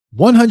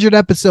100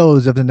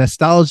 episodes of the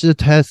Nostalgia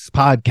Test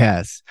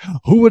podcast.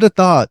 Who would have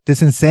thought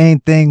this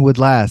insane thing would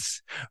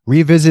last?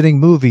 Revisiting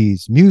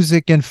movies,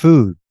 music, and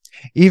food,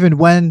 even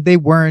when they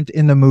weren't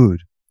in the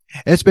mood.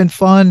 It's been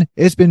fun,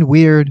 it's been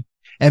weird,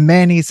 and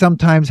Manny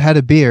sometimes had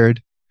a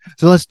beard.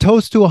 So let's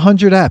toast to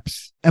 100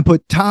 eps and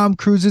put Tom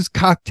Cruise's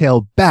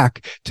cocktail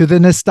back to the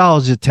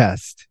Nostalgia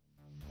Test.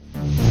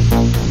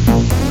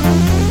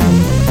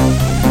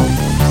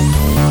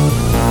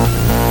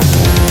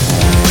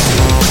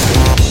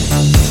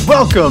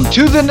 Welcome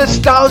to the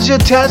Nostalgia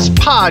Test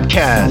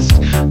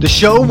podcast, the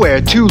show where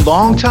two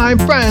longtime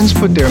friends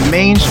put their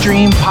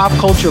mainstream pop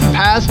culture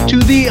past to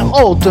the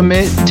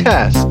ultimate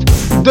test,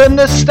 the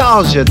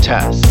Nostalgia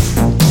Test.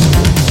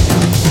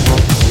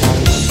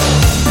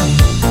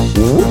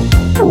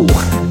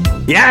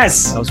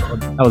 Yes, that was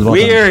well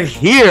we're done.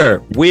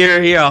 here.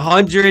 We're here.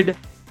 100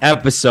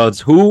 episodes.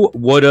 Who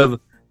would have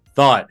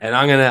thought? And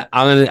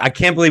I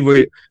can't believe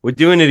we're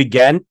doing it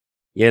again.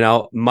 You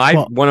know,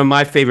 one of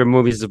my favorite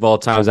movies of all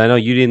times. I know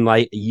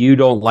you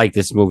don't like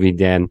this movie,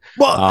 Dan.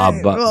 But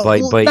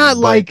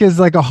is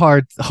like a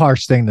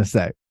harsh thing to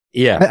say.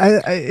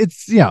 Yeah,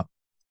 it's yeah.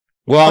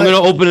 Well, I'm going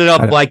to open it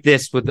up like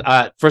this with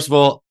first of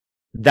all,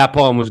 that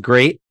poem was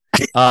great.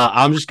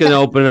 I'm just going to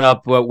open it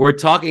up. We're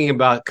talking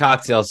about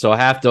cocktails, so I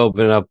have to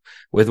open it up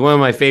with one of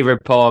my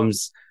favorite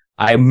poems.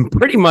 I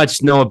pretty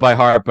much know it by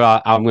heart,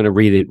 but I'm going to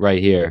read it right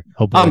here.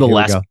 I'm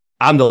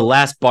the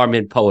last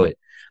barman poet.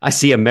 I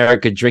see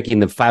America drinking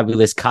the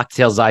fabulous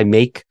cocktails I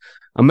make.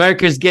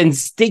 America's getting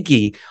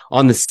stinky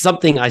on the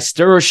something I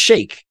stir or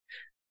shake.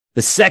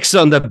 The sex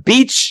on the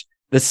beach,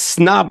 the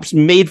snobs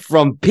made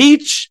from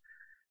peach,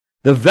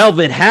 the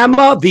velvet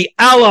hammer, the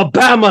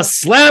Alabama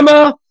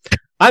slammer.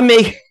 I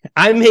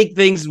make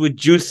things with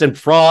juice and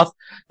froth,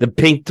 the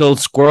pink-toed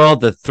squirrel,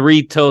 the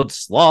three-toed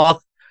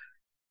sloth.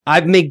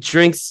 I make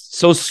drinks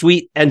so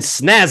sweet and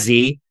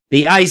snazzy,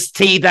 the iced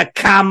tea, the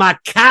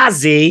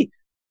kamikaze,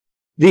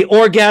 the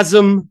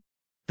orgasm,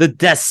 the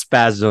death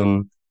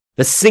spasm,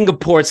 the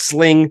Singapore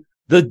sling,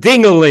 the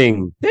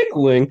ding-a-ling.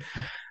 Ding-a-ling.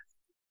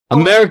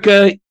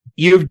 America,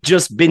 you've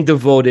just been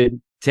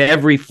devoted to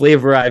every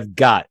flavor I've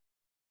got.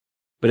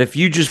 But if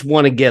you just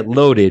want to get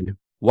loaded,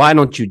 why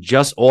don't you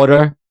just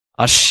order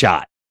a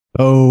shot?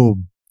 Oh,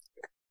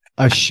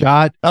 a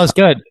shot? That was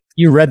good.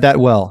 You read that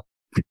well.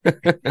 I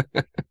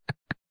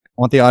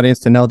want the audience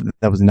to know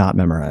that was not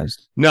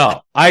memorized.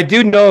 No, I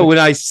do know when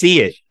I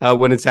see it,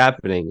 when it's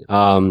happening. You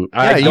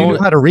know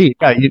how to read.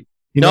 Yeah,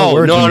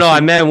 no. I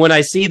meant when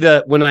I see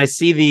when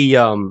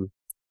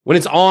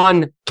it's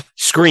on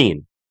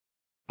screen,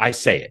 I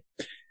say it.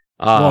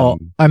 Well,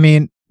 I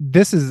mean,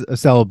 this is a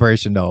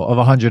celebration though of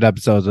 100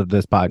 episodes of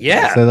this podcast.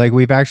 Yeah. So like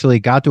we've actually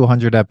got to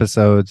 100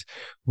 episodes.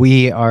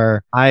 We're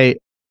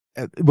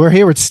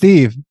here with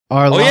Steve.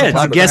 It's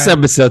a guest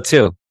episode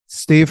too.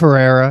 Steve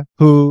Herrera,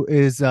 who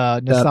is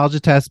Nostalgia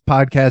Test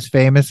podcast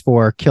famous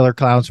for Killer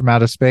Clowns from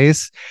Outer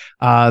Space,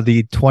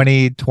 the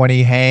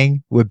 2020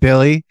 Hang with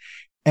Billy,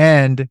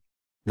 and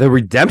the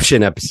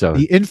Redemption episode,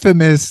 the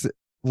infamous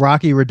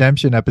Rocky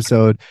Redemption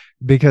episode,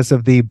 because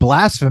of the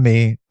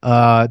blasphemy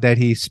that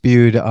he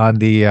spewed on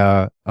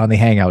the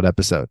Hangout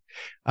episode.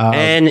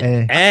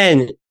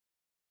 And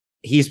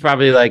he's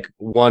probably like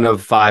one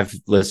of 5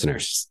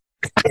 listeners.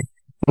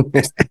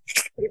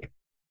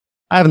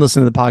 I haven't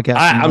listened to the podcast.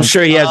 I'm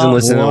sure he hasn't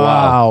listened in a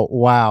while.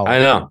 Wow. I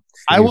know.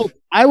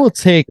 I will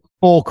take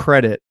full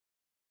credit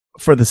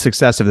for the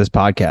success of this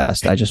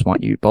podcast. I just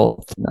want you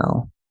both to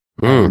know.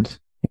 100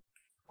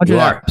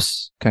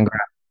 eps.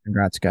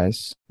 Congrats,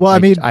 guys. Well, I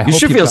mean, you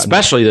should feel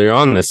special that you're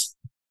on this.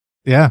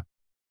 Yeah.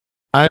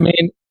 I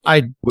mean,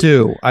 I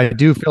do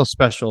feel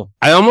special.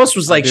 I almost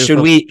was like,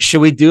 should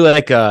we do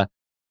like a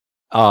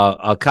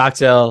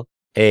cocktail,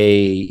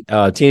 a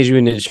Teenage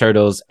Mutant Ninja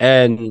Turtles,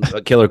 and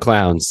Killer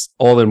Clowns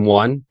all in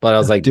one? But I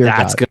was like,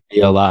 that's gonna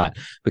be a lot,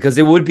 because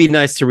it would be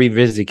nice to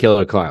revisit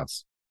Killer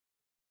Clowns.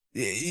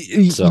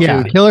 So.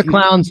 Yeah, Killer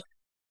Clowns.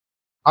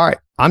 All right,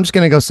 I'm just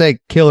gonna go say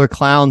Killer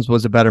Clowns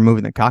was a better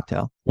movie than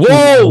Cocktail.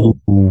 Whoa!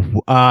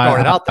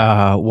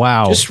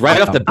 Wow! Just right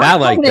off the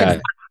bat like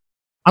that.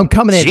 I'm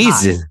coming in.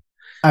 Jesus, hot.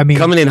 I mean,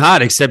 coming in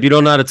hot. Except you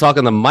don't know how to talk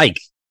on the mic.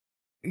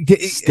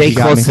 Stay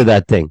close to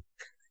that thing.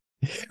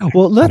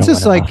 Well, let's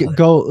just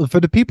go for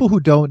the people who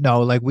don't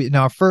know. Like in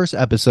our first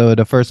episode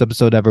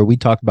ever, we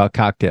talked about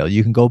Cocktail.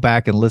 You can go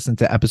back and listen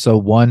to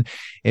episode 1.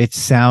 It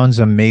sounds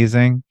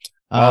amazing.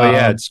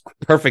 It's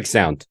perfect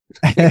sound.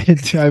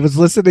 I was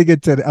listening to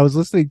it today. I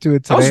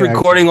was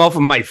recording off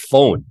of my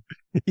phone.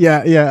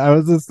 Yeah. I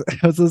was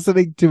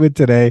listening to it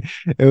today.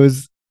 It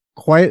was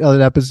quite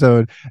an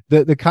episode.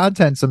 The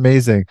content's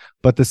amazing,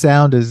 but the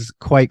sound is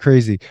quite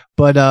crazy.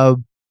 But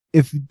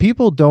if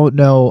people don't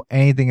know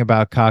anything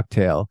about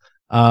Cocktail,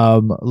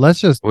 we're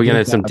gonna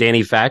have some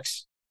Danny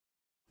facts.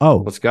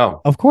 Oh, let's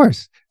go. Of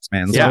course,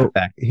 man.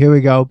 Here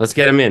we go. Let's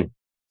get him in.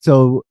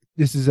 So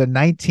this is a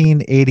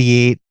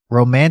 1988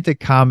 romantic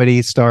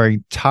comedy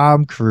starring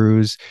Tom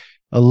Cruise,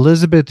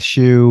 Elizabeth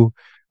Shue,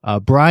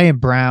 Brian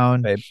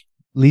Brown,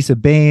 Lisa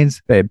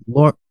Baines, Babe.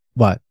 What?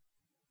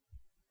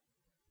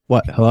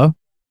 Hello?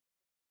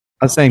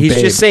 I was saying He's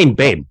babe. just saying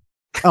babe.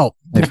 Oh,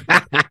 I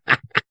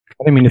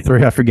didn't mean to throw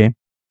you off your game.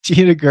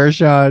 Gina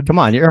Gershon. Come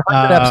on, you're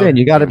 100 eps in.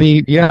 You gotta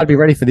be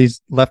ready for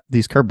these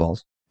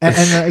curveballs.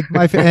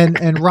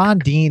 And Ron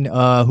Dean,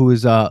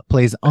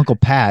 plays Uncle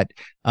Pat.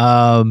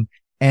 And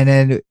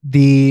then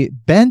the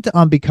bent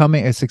on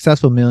becoming a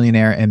successful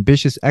millionaire,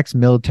 ambitious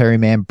ex-military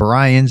man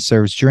Brian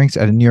serves drinks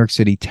at a New York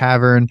City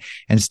tavern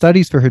and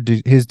studies for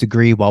his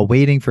degree while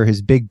waiting for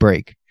his big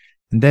break.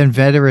 And then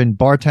veteran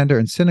bartender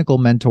and cynical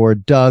mentor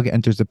Doug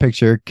enters the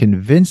picture,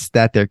 convinced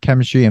that their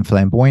chemistry and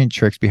flamboyant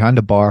tricks behind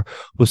the bar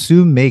will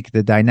soon make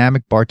the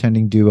dynamic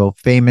bartending duo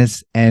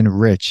famous and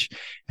rich.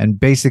 And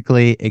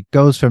basically, it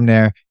goes from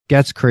there,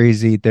 gets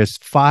crazy. There's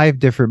 5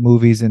 different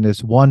movies in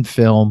this one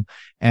film,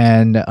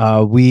 and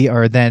we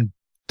are then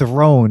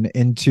thrown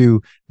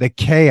into the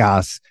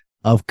chaos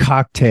of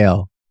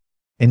Cocktail,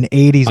 an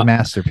 80s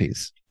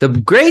masterpiece. The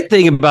great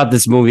thing about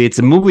this movie, it's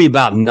a movie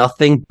about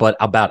nothing, but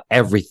about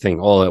everything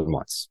all at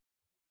once.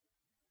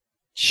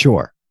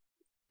 Sure.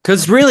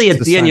 Because really, at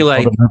the end, you're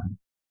like,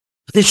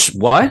 this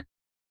what?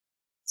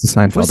 It's a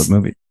Seinfeld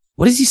movie.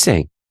 What is he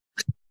saying?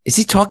 Is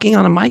he talking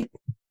on a mic?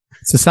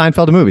 It's a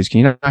Seinfeld of movies. Can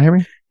you not hear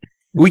me?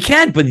 We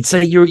can, but it's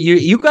like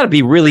you got to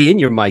be really in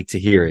your mic to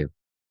hear him.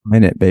 I'm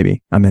in it,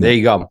 baby. I'm in it. There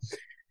you go.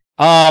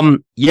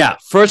 Yeah.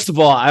 First of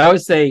all, I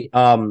always say,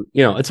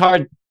 it's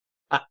hard.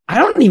 I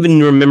don't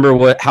even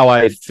remember how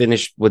I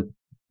finished with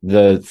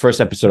the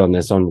first episode on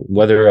this, on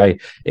whether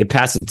it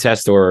passed the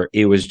test or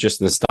it was just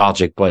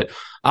nostalgic. But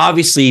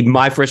obviously,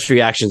 my first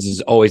reactions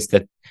is always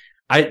that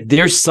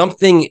there's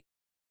something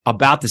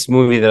about this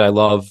movie that I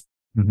love,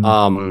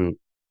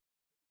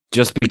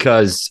 just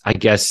because I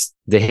guess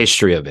the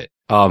history of it.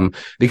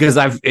 Because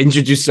I've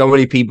introduced so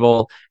many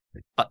people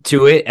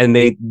to it, and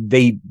they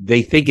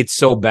think it's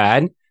so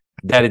bad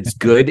that it's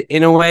good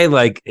in a way.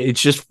 Like,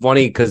 it's just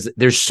funny because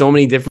there's so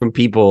many different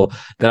people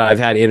that I've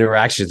had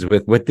interactions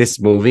with this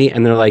movie,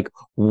 and they're like,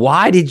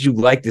 why did you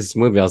like this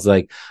movie? I was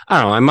like,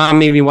 I don't know, my mom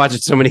made me watch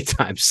it so many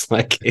times.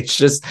 Like, it's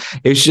just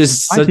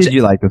why did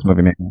you like this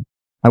movie, man?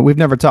 We've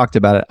never talked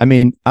about it. I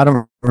mean, I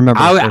don't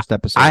remember the first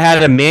episode. I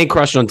had a man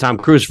crush on Tom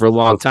Cruise for a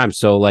long time,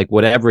 so like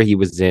whatever he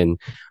was in,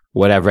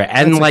 whatever.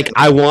 And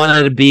I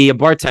wanted to be a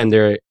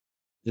bartender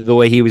the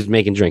way he was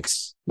making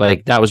drinks.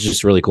 Like, that was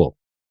just really cool,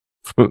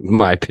 in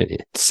my opinion.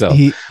 So,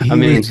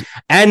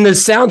 and the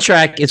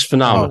soundtrack is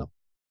phenomenal.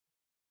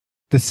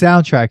 The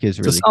soundtrack is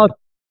really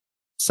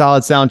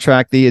solid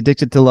soundtrack. The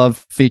Addicted to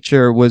Love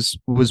feature was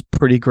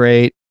pretty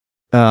great.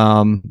 He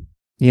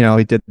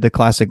did the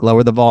classic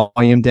lower the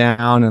volume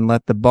down and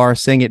let the bar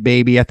sing it,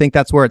 baby. I think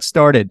that's where it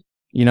started.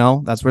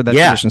 That's where that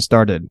tradition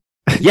started.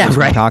 Yeah,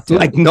 right. Cocktail.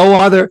 Like no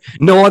other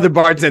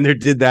bartender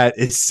did that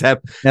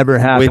except never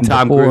happened with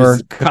Tom before.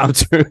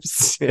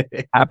 Cruise.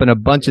 Happened a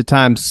bunch of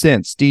times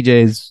since.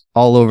 DJs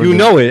all over.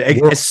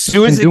 As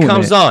soon as it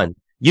comes on,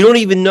 you don't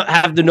even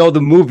have to know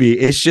the movie.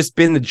 It's just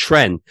been the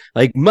trend.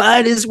 Like,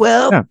 might as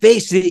well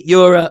face it.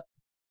 You're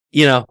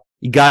you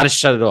got to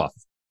shut it off.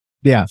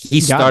 Yeah, he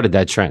started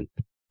that trend.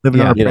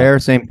 Living on a Prayer,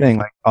 same thing.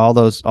 Like all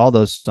those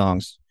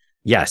songs.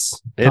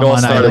 Yes, it all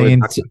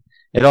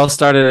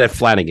started at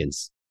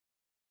Flanagan's.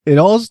 It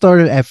all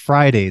started at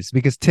Fridays,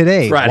 because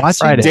today,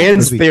 watching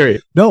Dan's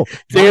theory. No,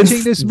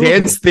 watching this movie,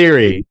 Dan's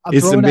theory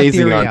is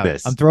amazing on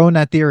this. I'm throwing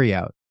that theory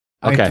out.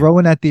 Okay. I'm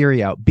throwing that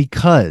theory out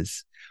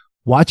because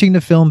watching the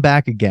film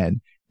back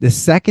again, the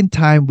second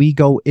time we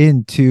go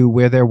into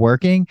where they're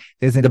working,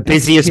 there's the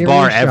busiest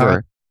bar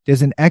ever.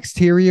 There's an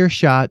exterior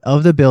shot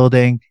of the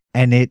building,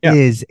 and it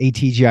is a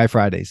TGI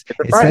Fridays.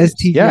 It says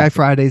TGI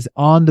Fridays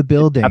on the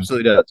building.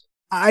 Absolutely does.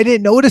 I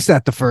didn't notice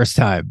that the first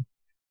time.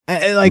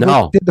 And we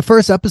did the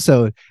first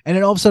episode, and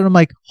then all of a sudden I'm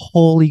like,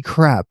 holy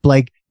crap,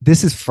 like,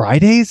 this is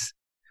Fridays?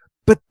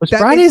 But was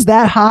Fridays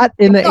that hot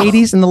in the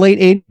 80s, in the late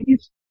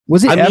 80s?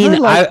 Was it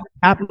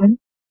happening?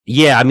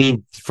 Yeah, I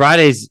mean,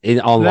 Fridays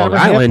on Long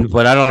Island,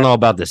 but I don't know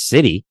about the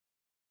city.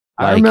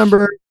 I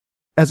remember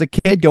as a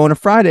kid going to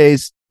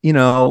Fridays,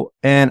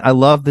 and I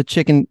loved the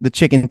chicken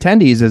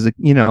tendies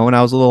when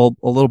I was a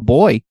little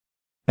boy.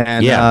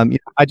 And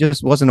I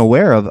just wasn't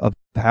aware of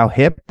how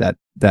hip that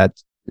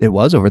it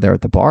was over there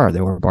at the bar.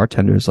 There were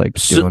bartenders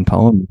doing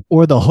poems.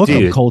 Or the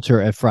hookup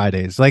culture at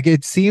Fridays. Like,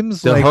 it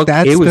seems like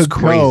that's the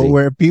go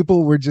where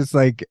people were just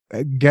like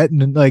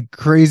getting like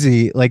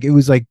crazy. Like, it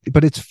was like,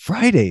 but it's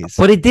Fridays.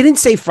 But it didn't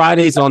say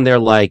Fridays on their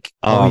it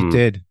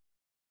did.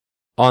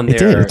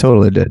 It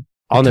totally did.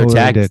 On their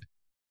tags.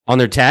 On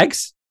their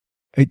tags?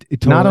 It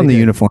totally not on the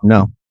uniform,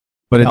 no.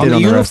 But it did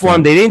on the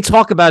uniform. They didn't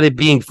talk about it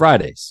being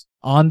Fridays.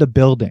 On the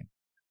building.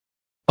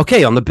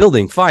 Okay, on the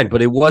building, fine,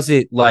 but it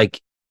wasn't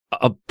like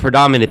a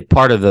predominant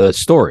part of the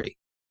story.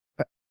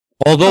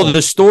 Although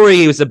the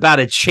story was about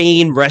a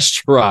chain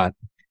restaurant.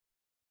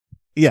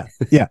 Yeah.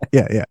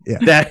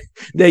 that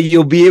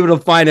you'll be able to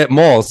find at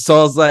malls. So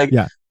I was like,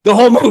 the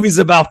whole movie's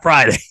about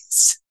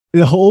Fridays.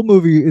 The whole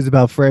movie is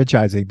about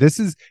franchising.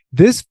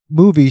 This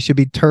movie should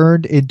be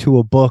turned into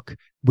a book,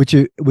 which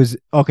it was.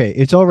 Okay,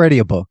 it's already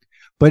a book,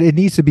 but it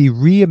needs to be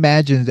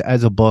reimagined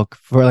as a book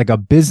for like a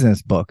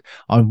business book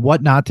on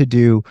what not to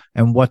do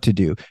and what to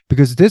do.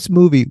 Because this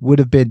movie would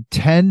have been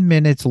 10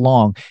 minutes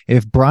long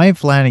if Brian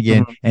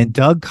Flanagan and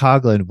Doug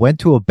Coughlin went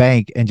to a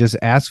bank and just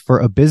asked for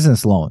a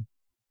business loan.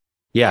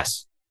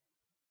 Yes.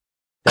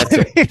 That's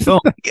it. Boom,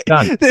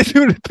 done. This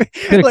would have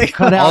been, like,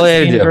 cut out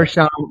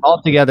Gershon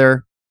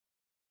altogether.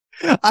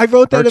 I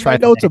wrote that in my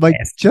notes. I'm like,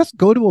 just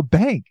go to a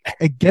bank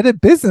and get a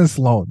business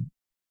loan.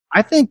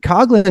 I think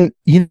Coughlin,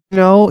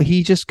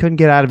 he just couldn't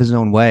get out of his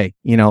own way.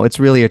 It's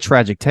really a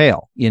tragic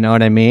tale. You know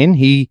what I mean?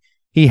 He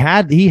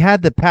had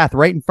the path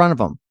right in front of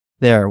him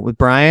there with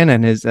Brian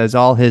and his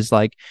all his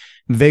like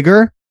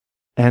vigor,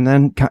 and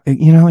then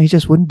he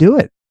just wouldn't do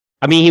it.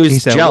 I mean, he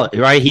was jealous,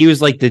 right? He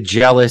was like the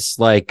jealous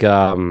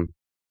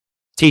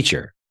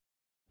teacher.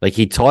 Like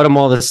he taught him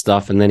all this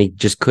stuff, and then he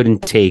just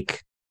couldn't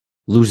take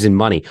losing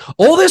money.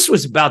 All this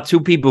was about two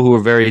people who were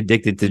very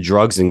addicted to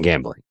drugs and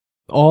gambling.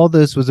 All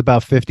this was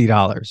about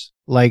 $50.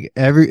 Like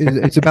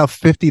it's about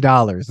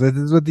 $50. This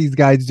is what these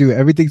guys do.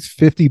 Everything's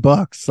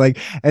 $50. Like,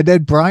 and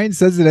then Brian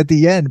says it at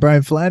the end.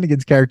 Brian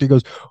Flanagan's character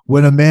goes,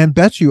 "When a man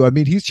bets you." I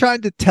mean, he's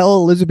trying to tell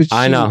Elizabeth Shue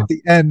at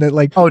the end that,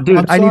 like, oh,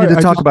 dude, I needed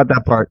to talk about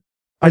that part.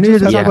 I needed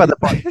to talk about that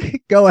part.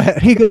 Go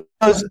ahead. He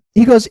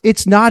goes,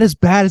 "It's not as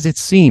bad as it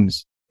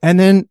seems," and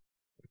then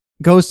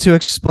goes to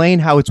explain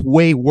how it's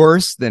way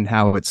worse than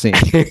how it seems.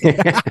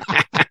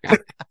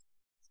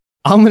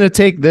 I'm going to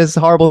take this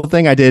horrible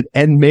thing I did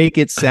and make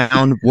it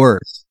sound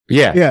worse.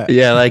 Yeah.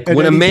 Like and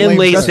when a man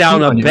lays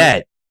down a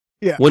bet,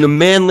 when a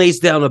man lays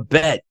down a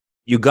bet,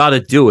 you got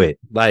to do it.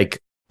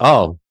 Like,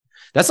 oh,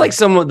 that's like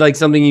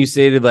something you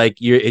say to like,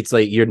 it's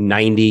like you're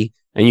 90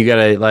 and you got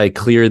to like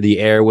clear the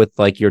air with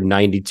like your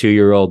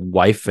 92-year-old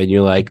wife. And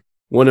you're like,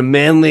 when a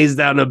man lays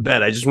down a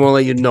bet, I just want to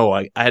let you know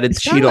I had to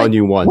cheat on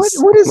you once.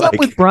 What is up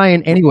with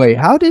Brian anyway?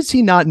 How does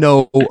he not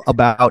know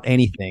about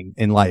anything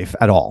in life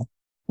at all?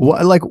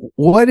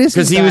 What is?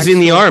 Because he was in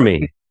the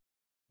army.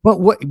 But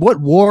what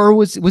war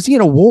was he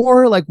in a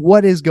war? Like,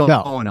 what is going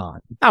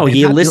on? Oh,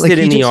 he enlisted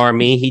in the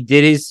army. He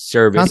did his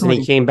service and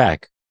he came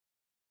back.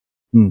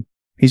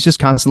 He's just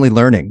constantly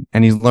learning,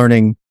 and he's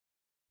learning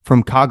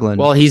from Coughlin.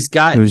 Well, here's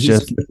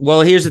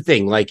the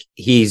thing. Like,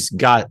 he's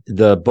got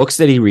the books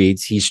that he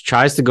reads. He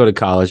tries to go to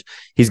college.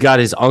 He's got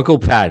his Uncle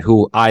Pat,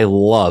 who I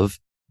love.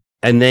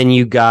 And then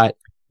you got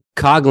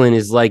Coughlin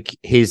is like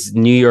his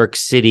New York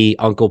City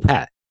Uncle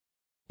Pat,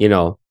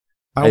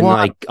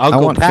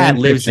 Uncle Pat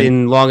lives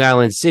in Long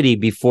Island City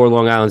before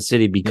Long Island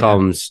City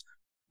becomes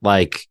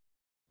like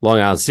Long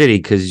Island City,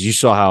 because you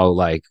saw how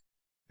like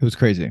it was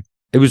crazy.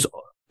 It was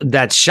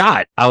that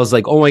shot. I was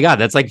like, oh my God,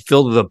 that's like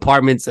filled with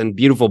apartments and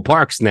beautiful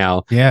parks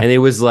now. Yeah. And it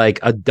was like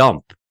a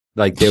dump,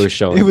 like they were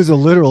showing. It was a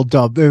literal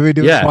dump. I mean,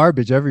 it was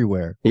garbage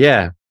everywhere.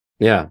 Yeah.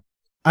 I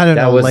don't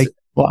know.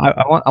 Well,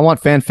 I want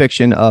fan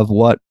fiction of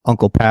what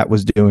Uncle Pat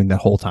was doing the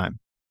whole time.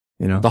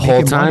 The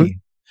whole time. Money.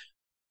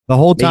 The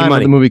whole time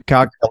of the movie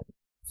Cocktail,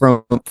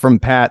 from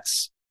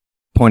Pat's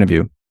point of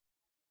view.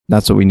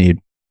 That's what we need.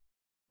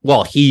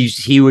 Well,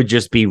 he would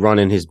just be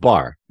running his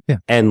bar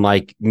and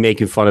like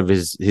making fun of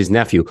his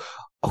nephew,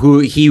 who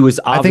he was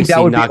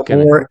obviously not going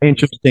to. More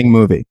interesting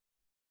movie.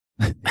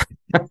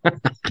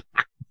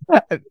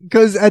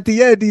 Because at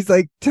the end, he's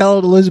like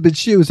telling Elizabeth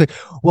Shue, he's like,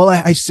 "Well,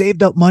 I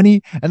saved up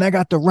money and I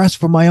got the rest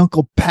from my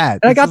Uncle Pat."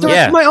 And I got the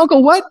rest from my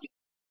uncle. What?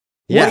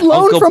 Yeah,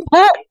 what loan from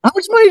Pat? How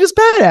much money does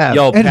Pat have?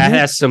 Yo, Pat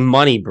has some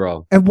money,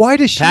 bro. And why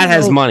does she? Pat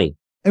has money.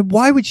 And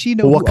why would she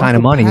know what kind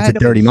of money? It's a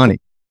dirty money.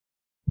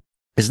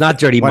 It's not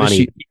dirty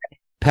money.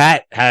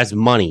 Pat has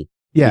money.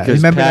 Yeah,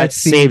 because Pat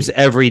saves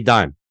every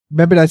dime.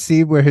 Remember that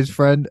scene where his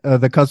friend,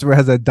 the customer,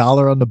 has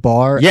 $1 on the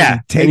bar?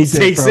 Yeah, and he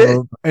takes it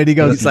and he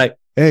goes, he's like,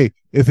 "Hey,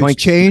 if it's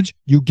change,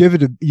 you give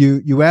it.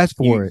 You ask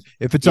for it.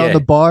 If it's on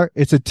the bar,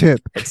 it's a tip.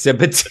 It's a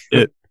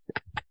tip."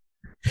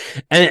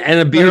 And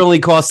a beer only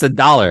costs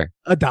 $1.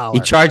 $1. He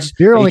charges.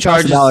 Beer only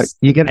costs $1.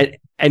 You get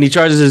and he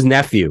charges his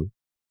nephew,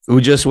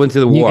 who just went to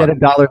the war. You get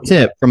 $1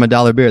 tip from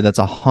 $1 beer. That's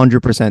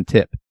 100%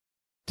 tip,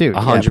 dude.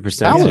 100%.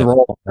 That was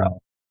wrong,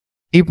 bro.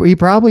 He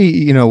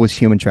probably was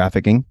human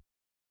trafficking.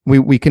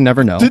 We can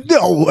never know.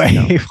 No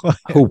way.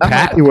 Who,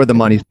 Pat? Where the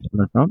money's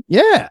coming from?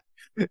 Yeah.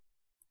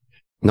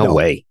 No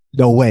way.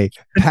 No way.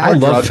 I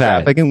love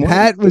Pat.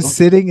 Pat was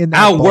sitting in that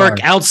outwork,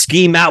 bar. out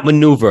scheme, out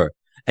maneuver,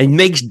 and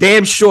makes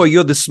damn sure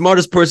you're the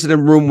smartest person in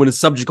the room when the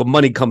subject of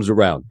money comes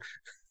around.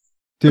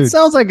 Dude, it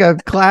sounds like a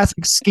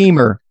classic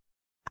schemer.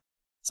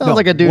 Sounds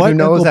like a dude who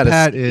knows how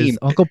to scheme.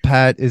 Uncle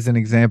Pat is an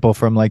example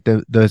from like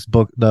the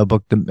book,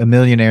 The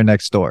Millionaire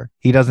Next Door.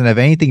 He doesn't have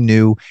anything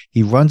new.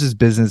 He runs his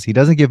business. He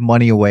doesn't give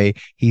money away.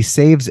 He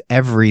saves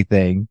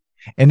everything,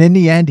 and in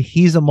the end,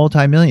 he's a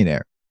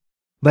multimillionaire.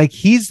 Like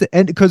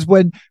because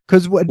when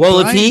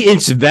if he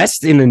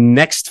invests in the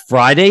next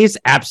Fridays,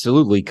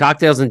 absolutely.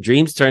 Cocktails and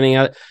Dreams turning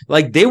out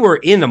like they were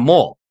in a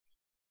mall.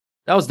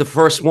 That was the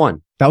first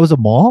one. That was a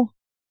mall?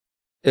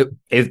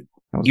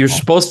 You're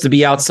supposed to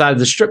be outside of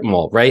the strip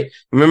mall, right?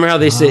 Remember how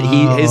they said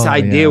his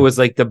idea was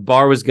like the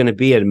bar was going to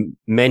be at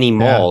many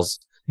malls.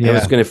 Yeah. It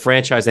was going to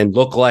franchise and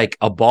look like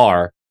a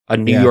bar, a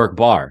New York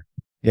bar.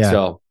 Yeah.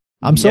 So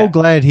I'm so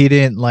glad he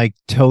didn't like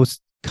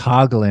toast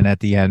Coughlin at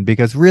the end,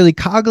 because really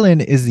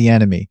Coughlin is the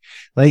enemy.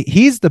 Like,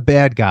 he's the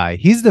bad guy.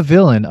 He's the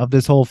villain of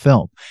this whole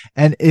film.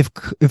 And if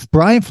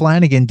Brian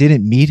Flanagan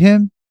didn't meet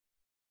him,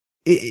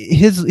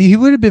 he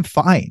would have been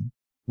fine.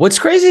 What's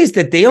crazy is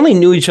that they only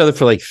knew each other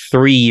for like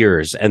 3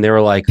 years, and they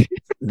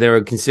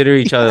were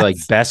considering each other like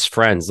best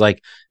friends.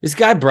 Like, this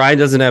guy Brian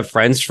doesn't have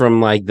friends from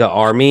like the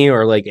army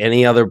or like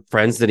any other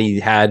friends that he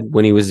had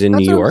when he was in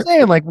New York. I'm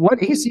saying. Like, what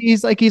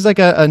he's like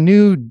a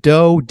new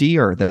doe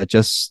deer that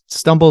just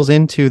stumbles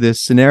into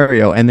this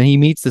scenario, and then he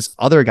meets this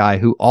other guy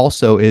who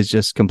also is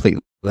just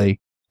completely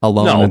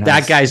alone. No,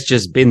 that guy's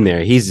just been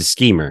there. He's a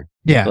schemer.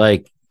 Yeah,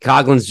 like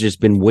Coughlin's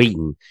just been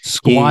waiting,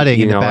 squatting.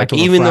 You know, like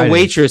even the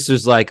waitress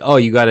was like, "Oh,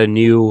 you got a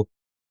new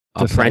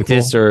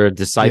apprentice or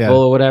disciple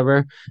or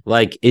whatever."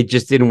 Like, it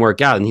just didn't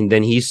work out. And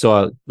then he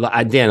saw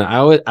Dan.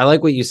 I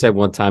like what you said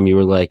one time. You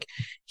were like,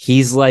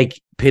 he's like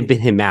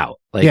pimping him out.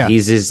 Like,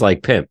 he's his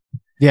like pimp.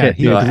 Yeah.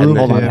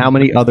 Hold on.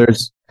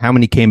 How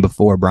many came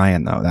before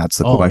Brian though? That's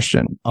the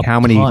question. How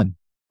many?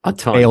 A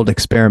ton. Failed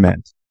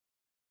experiments.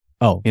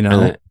 Oh, you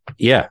know.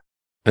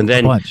 And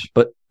then,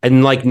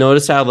 and like,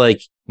 notice how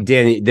like,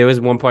 Dan, there was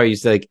one part you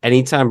said, like,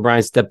 anytime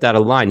Brian stepped out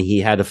of line, he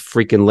had to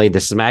freaking lay the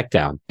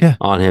smackdown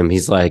on him.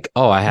 He's like,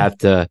 oh, I have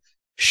to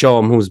show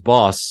him who's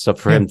boss, so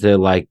for him to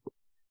like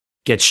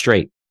get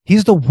straight.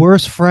 He's the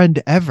worst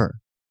friend ever.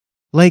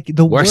 Like,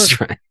 the worst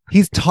friend.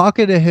 He's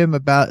talking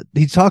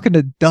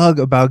to Doug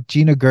about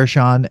Gina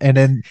Gershon, and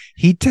then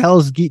he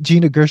tells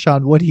Gina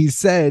Gershon what he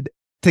said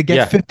to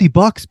get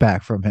 $50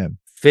 back from him.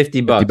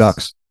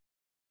 $50.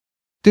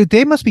 Dude,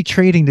 they must be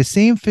trading the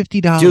same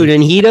 $50. Dude,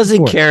 and he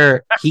doesn't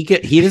care. He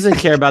doesn't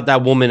care about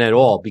that woman at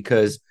all,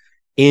 because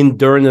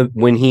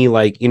when he,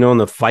 like, you know, when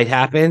the fight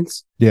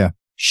happens,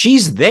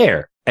 she's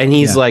there, and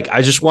he's like,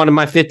 I just wanted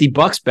my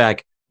 $50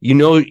 back. You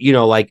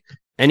know, like,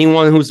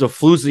 anyone who's a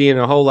floozy in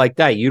a hole like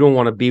that, you don't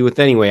want to be with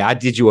anyway. I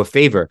did you a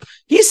favor.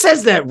 He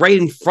says that right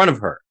in front of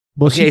her.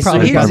 Well, she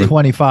probably got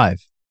 25.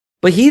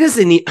 But he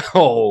doesn't. He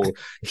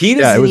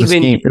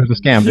doesn't even. It was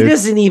a scam. He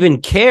doesn't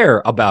even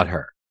care about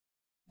her.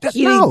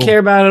 He didn't care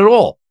about it at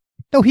all.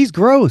 No, he's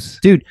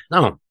gross. Dude,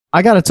 no.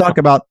 I got to talk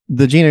about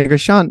the Gina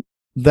Gershon,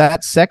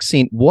 that sex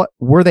scene. What,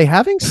 were they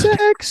having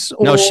sex?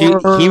 No,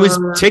 he was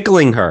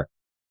tickling her.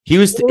 He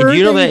was,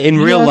 you know that in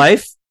real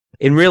life,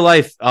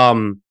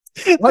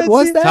 what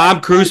was that? Tom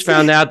Cruise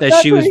found out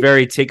that she was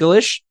very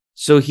ticklish.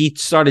 So he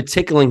started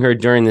tickling her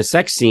during the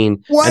sex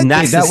scene. What? And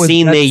that's the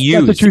scene they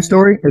used. That's a true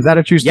story? Is that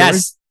a true story?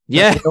 Yes.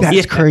 Yeah.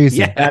 That's crazy.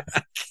 Yeah.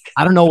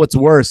 I don't know what's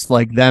worse,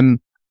 like them.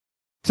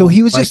 So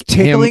he was like just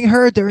tickling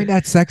her during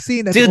that sex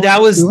scene. Dude,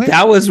 that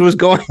was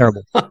going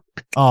terrible.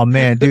 Oh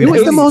man, dude, it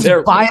was the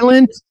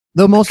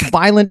most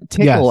violent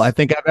tickle I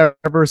think I've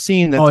ever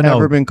seen that's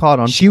ever been caught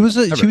on. She was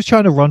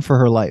trying to run for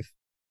her life,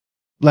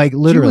 like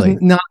literally.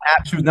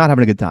 She was not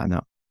having a good time.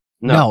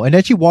 No. And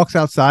then she walks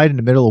outside in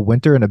the middle of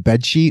winter in a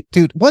bed sheet.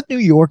 Dude, what New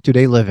York do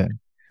they live in?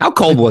 How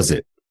cold was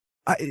it?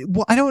 I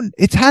don't.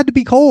 It's had to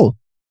be cold.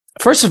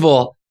 First of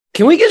all,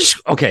 can we get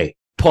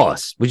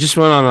pause? We just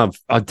went on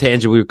a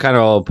tangent. We were kind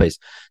of all over the place.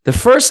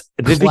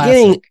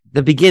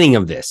 The beginning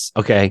of this.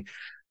 Okay,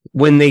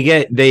 when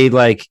they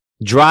like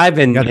drive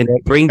and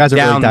bring down.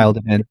 Really dialed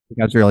it in. You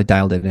guys really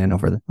dialed it in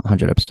over the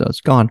 100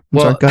 episodes. Go on.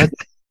 Sorry, go ahead.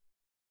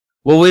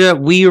 Well,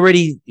 we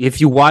already,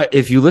 if you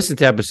listen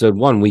to episode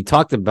 1, we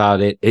talked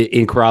about it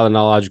in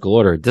chronological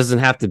order. It doesn't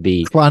have to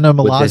be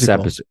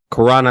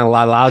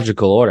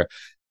chronological order.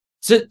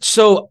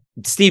 So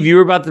Steve, you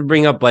were about to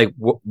bring up like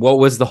what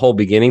was the whole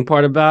beginning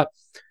part about?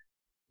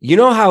 You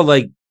know how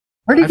like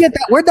where'd you get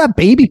that? Where'd that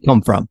baby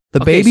come from? The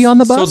baby on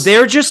the bus? So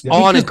they're just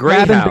on a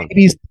Greyhound.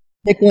 Babies,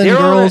 tickling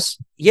girls.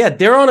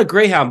 They're on a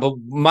Greyhound. But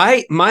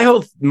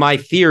my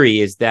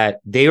theory is that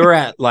they were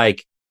at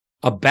like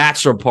a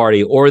bachelor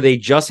party, or they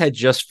had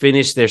just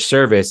finished their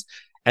service,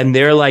 and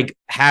they're like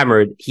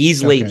hammered.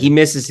 He's late. He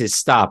misses his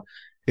stop.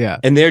 Yeah,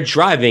 and they're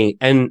driving.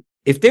 And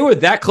if they were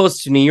that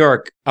close to New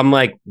York, I'm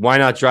like, why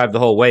not drive the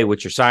whole way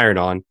with your siren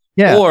on?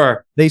 Yeah.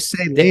 Or they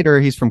say later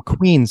he's from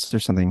Queens or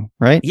something,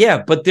 right?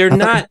 Yeah, but they're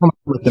not.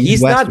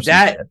 He's not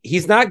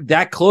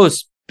that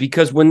close,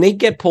 because when they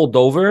get pulled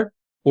over,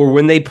 or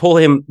when they pull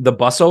the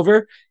bus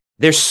over,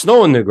 there's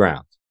snow on the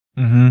ground.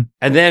 Mm-hmm.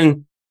 And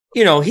then,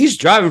 you know, he's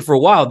driving for a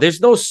while. There's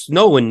no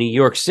snow in New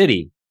York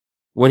City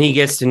when he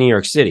gets to New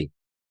York City.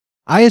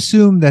 I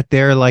assume that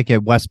they're like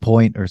at West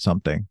Point or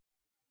something.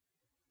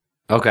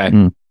 Okay.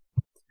 Mm.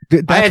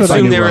 I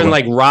assume they were in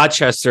like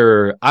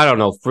Rochester. I don't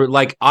know.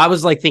 I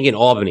was like thinking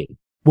Albany.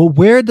 Well,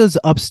 where does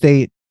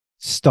upstate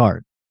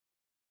start?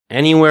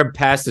 Anywhere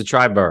past the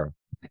Tri-Borough.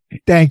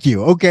 Thank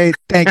you. Okay,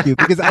 thank you.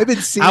 Because I've been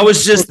seeing. I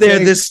was just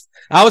there.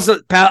 I was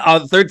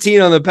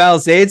 13 on the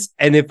Palisades,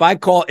 and if I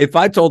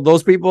told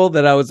those people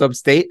that I was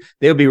upstate,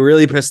 they would be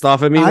really pissed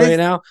off at me right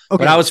now.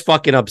 Okay. But I was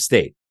fucking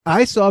upstate.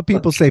 I saw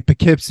people say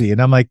Poughkeepsie,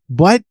 and I'm like,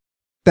 what?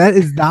 That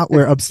is not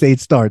where upstate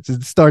starts.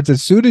 It starts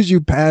as soon as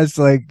you pass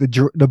like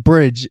the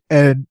bridge,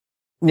 and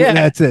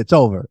that's it. It's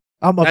over.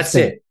 I'm upstate. That's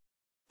it.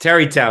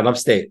 Terrytown,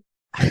 upstate.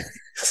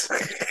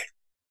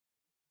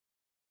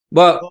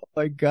 But Oh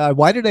my god,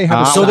 why do they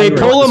have? so they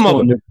pull him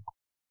over,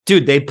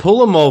 dude. They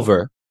pull him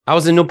over. I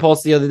was in New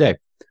Paltz the other day.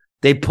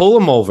 They pull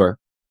him over,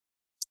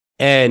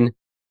 and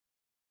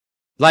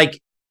like,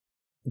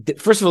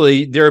 first of all,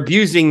 they're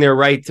abusing their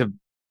right to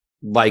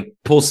like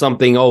pull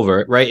something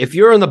over, right? If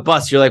you're on the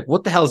bus, you're like,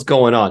 what the hell is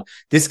going on?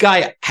 This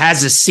guy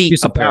has a seat,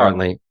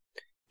 apparently.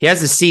 He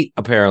has a seat,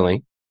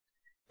 apparently.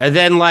 And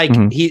then like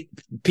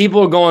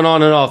people are going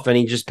on and off, and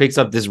he just picks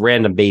up this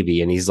random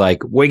baby, and he's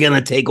like, we're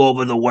gonna take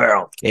over the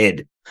world,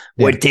 kid.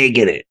 We're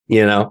taking it,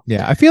 you know?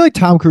 Yeah, I feel like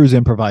Tom Cruise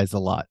improvised a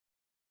lot.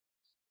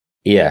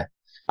 Yeah.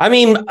 I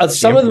mean,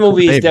 some of the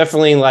movies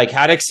definitely like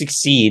How to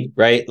Succeed,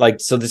 right? Like,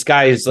 so this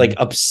guy is like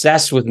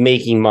obsessed with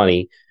making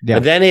money. Yeah.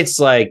 And then it's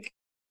like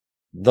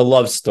the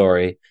love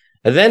story.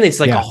 And then it's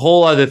like a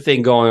whole other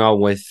thing going on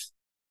with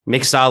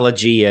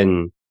mixology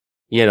and,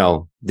 you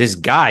know, this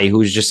guy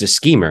who's just a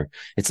schemer.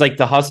 It's like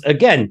the hustle.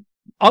 Again,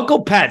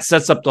 Uncle Pat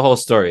sets up the whole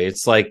story.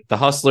 It's like the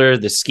hustler,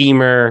 the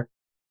schemer,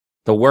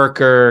 the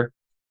worker.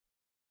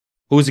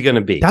 Who's it going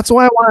to be? That's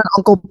why I want an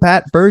Uncle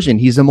Pat version.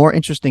 He's a more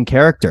interesting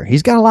character.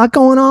 He's got a lot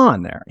going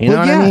on there. You know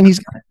what I mean?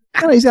 He's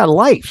got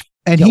life.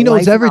 And he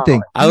knows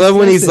everything. I love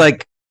when he's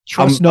like,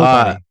 trust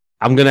nobody.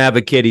 I'm going to have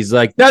a kid. He's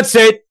like, that's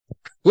it.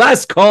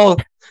 Last call.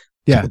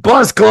 Yeah.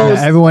 Bus closed.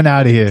 Yeah, everyone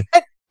out of here.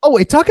 Oh,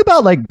 wait, talk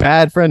about like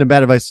bad friend and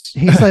bad advice.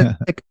 He's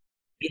like,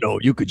 you know,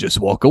 you could just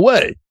walk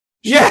away.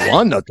 You don't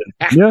want nothing.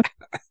 Yeah.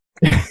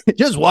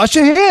 Just wash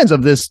your hands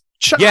of this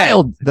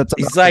child that's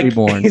he's like,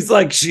 born. He's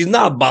like, she's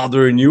not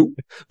bothering you.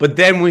 But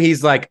then when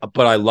he's like,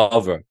 but I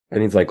love her.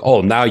 And he's like, oh,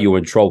 now you're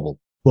in trouble.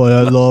 But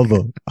I love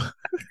her.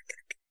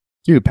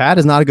 Dude, Pat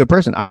is not a good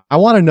person. I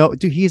want to know,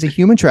 dude, he's a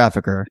human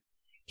trafficker.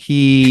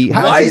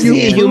 Why is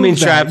he a human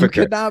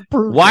trafficker?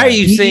 Why are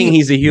you saying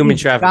he's a human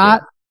trafficker?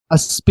 Got a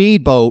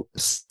speedboat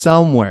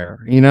somewhere.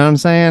 You know what I'm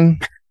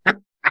saying?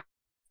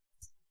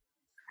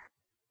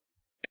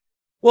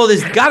 Well,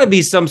 there's got to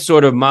be some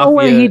sort of mafia. No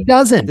way he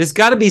doesn't. There's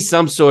got to be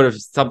some sort of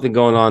something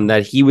going on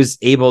that he was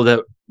able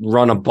to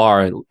run a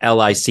bar at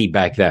LIC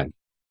back then.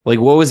 Like,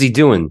 what was he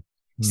doing?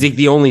 He's like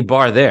the only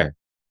bar there.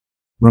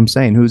 What I'm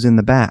saying, who's in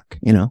the back?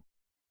 You know,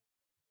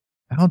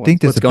 I don't think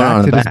there's a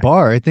back to this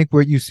bar. I think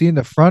what you see in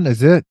the front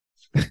is it.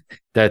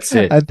 That's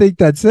it. I think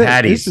that's it.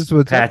 Patty's. This is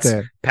what's up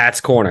there. Pat's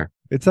Corner.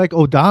 It's like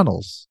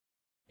O'Donnell's.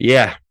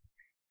 Yeah.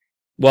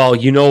 Well,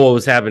 you know what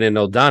was happening in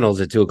O'Donnell's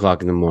at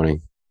 2:00 in the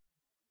morning.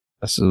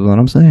 That's what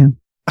I'm saying.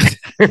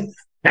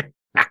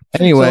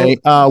 Anyway,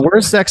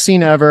 worst sex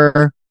scene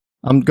ever.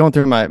 I'm going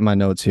through my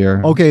notes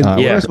here. Okay,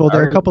 first of all,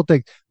 there are a couple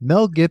things.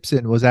 Mel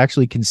Gibson was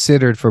actually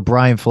considered for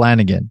Brian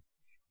Flanagan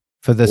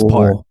for this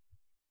part.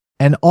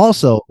 And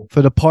also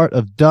for the part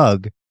of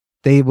Doug,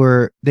 they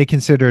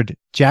considered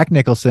Jack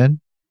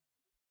Nicholson,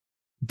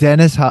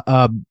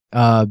 Dustin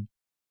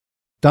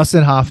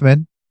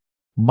Hoffman,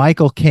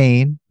 Michael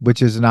Caine,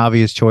 which is an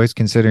obvious choice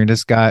considering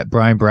this guy,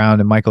 Brian Brown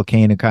and Michael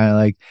Caine are kind of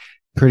like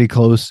pretty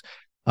close.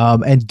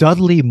 And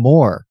Dudley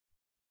Moore.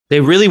 They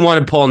really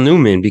wanted Paul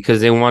Newman because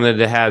they wanted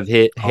to have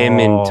him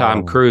and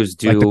Tom Cruise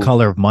do like The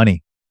Color of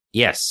Money.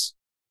 Yes.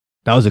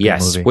 That was a good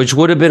movie. Which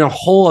would have been a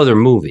whole other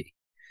movie.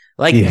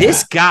 Like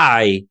this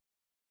guy,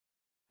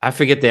 I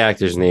forget the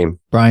actor's name.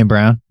 Brian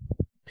Brown.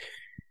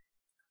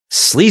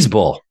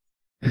 Sleazeball.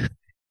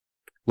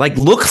 Like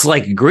looks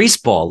like a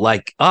greaseball.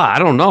 Like, I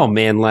don't know,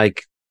 man.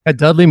 Like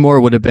Dudley Moore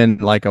would have been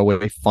like a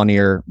way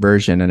funnier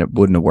version, and it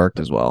wouldn't have worked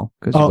as well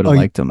because you would have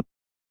liked him.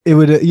 It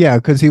would,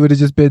 because he would have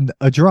just been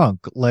a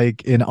drunk,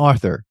 like in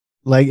Arthur.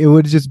 Like it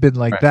would have just been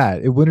like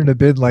that. It wouldn't have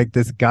been like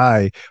this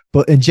guy.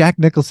 And Jack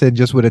Nicholson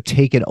just would have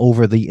taken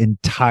over the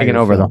entire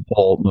the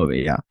whole movie.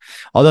 Yeah.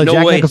 Although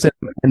Jack Nicholson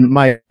and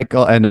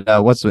Michael and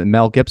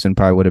Mel Gibson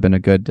probably would have been a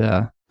good.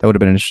 That would have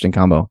been an interesting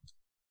combo.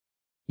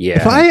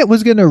 Yeah. If I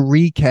was gonna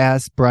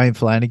recast Brian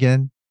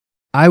Flanagan,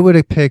 I would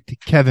have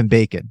picked Kevin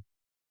Bacon.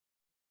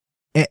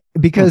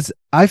 Because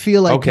I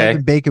feel like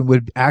Kevin Bacon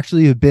would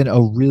actually have been a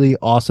really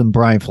awesome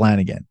Brian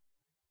Flanagan.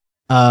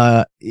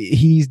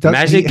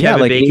 Imagine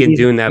Kevin Bacon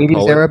doing that.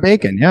 80s era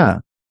Bacon, yeah,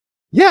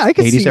 I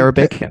can 80s era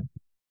Bacon.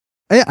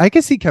 I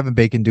can see Kevin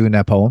Bacon doing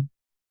that poem.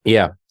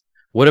 Yeah.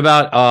 What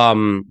about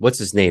what's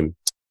his name?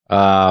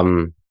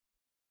 Swayze.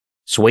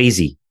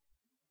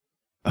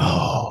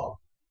 Oh,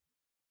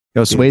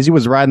 Swayze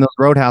was riding those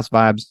Roadhouse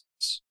vibes.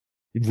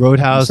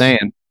 Roadhouse. I'm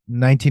saying.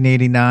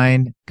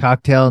 1989,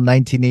 Cocktail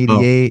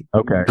 1988.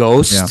 Okay.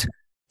 Ghost. Yeah.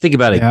 Think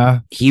about it. Yeah.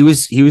 He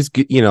was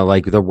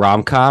like the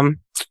rom-com.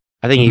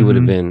 I think he would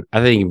have been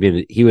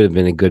he would have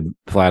been a good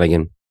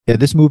Flanagan. Yeah,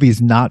 this movie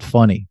is not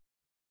funny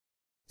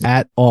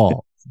at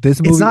all.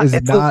 This movie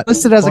is not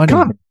listed as a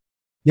comedy.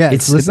 Yeah,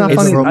 it's not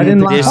funny. I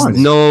didn't like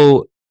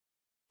it.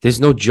 There's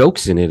no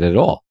jokes in it at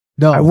all.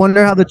 No. I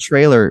wonder how the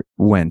trailer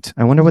went.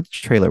 I wonder what the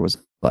trailer was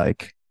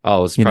like.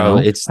 Oh, it's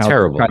probably it's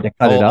terrible.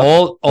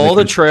 All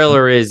the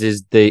trailer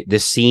is the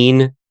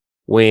scene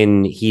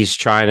when he's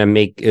trying to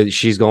make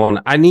she's going,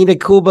 I need a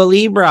Cuba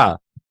Libre,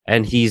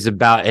 and he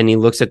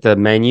looks at the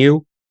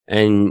menu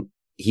and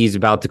he's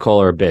about to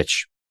call her a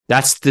bitch.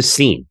 That's the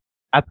scene.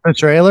 That's the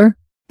trailer.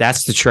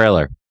 That's the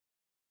trailer.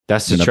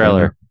 That's the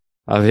trailer.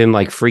 of him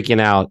like freaking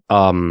out,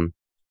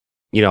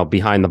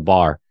 behind the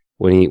bar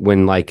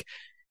when like,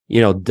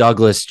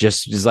 Douglas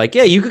just is like,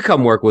 yeah, you could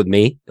come work with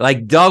me.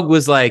 Like Doug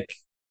was like,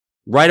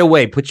 right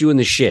away, put you in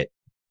the shit.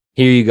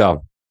 Here you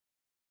go.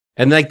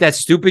 And like that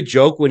stupid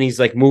joke when he's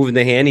like moving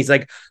the hand, he's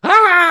like,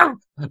 ah,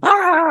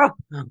 ah,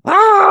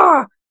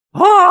 ah,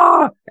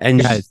 ah.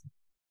 And Guys,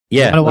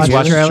 let's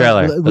watch the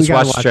trailer. Let's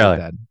watch the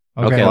trailer.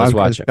 Okay, let's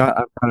watch it. I've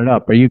got it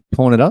up. Are you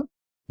pulling it up?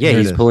 Yeah,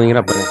 he's pulling it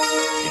up.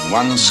 In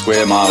 1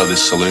 square mile of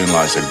this saloon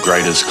lies the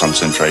greatest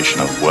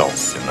concentration of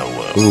wealth in the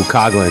world. Ooh,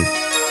 Coughlin.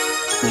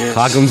 Yes.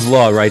 Coughlin's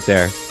Law right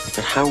there.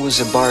 But how was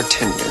a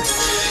bartender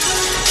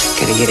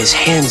gonna get his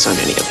hands on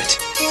any of it?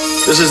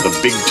 This is the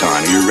big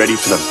time. Are you ready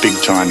for the big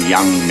time,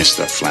 young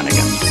Mr. Flanagan?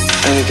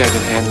 I think I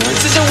can handle it.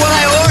 This isn't what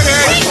I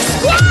ordered!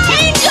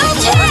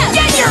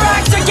 Get your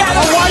act together!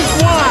 A white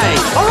wine!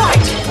 All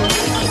right!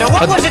 Now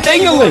what was it that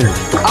you ordered?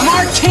 A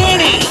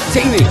martini!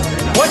 Martini.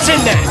 What's in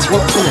that?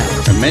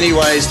 In many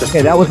ways,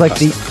 that was like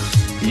the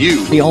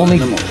only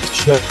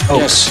show.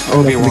 Yes,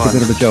 make a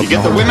bit of a joke. You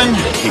get the women,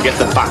 you get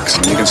the bucks.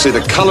 And you can see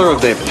the color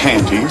of their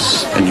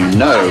panties, and you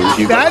know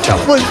you got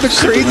talent. That was the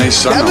crazy.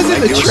 That was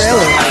in the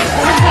trailer.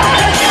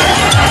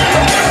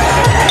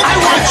 I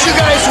want you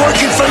guys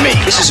working for me!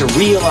 This is a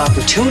real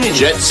opportunity.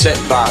 Jet set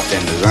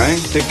bartenders, eh?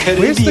 The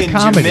Where's the Caribbean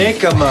comedy?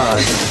 Jamaica man.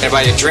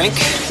 Everybody a drink?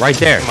 Right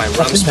there. My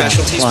rum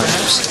specialties,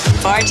 perhaps?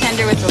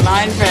 Bartender with the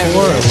line for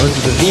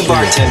The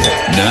bartender.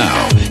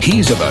 Now,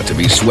 he's about to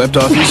be swept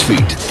off his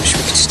feet Wish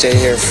we could stay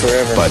here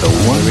forever. by the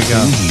one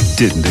thing he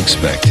didn't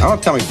expect.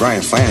 Don't tell me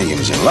Brian Flanagan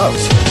is in love.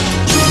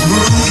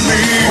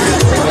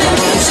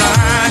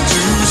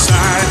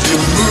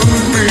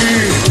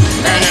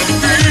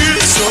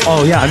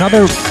 Oh yeah,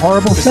 another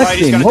horrible sex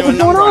scene. What was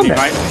going on there?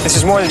 This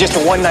is more than just a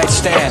one-night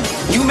stand.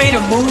 You made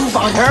a move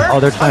on her? Oh,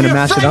 they're trying to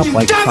mash it up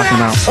like talking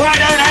about. I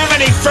don't have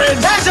any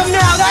friends. As of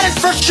now, that is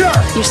for sure.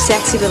 your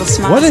sexy little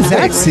smile. What is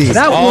that scene?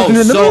 That wasn't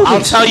in the so movie.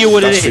 I'll tell you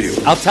what it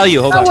is. I'll tell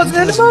you. Hold That on. wasn't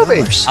in the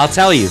movie. I'll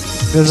tell you.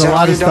 There's a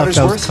lot of stuff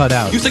that was worth? cut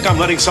out. You think I'm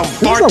letting some a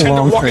bartender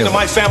long walk into trailer.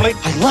 my family?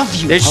 I love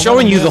you. They're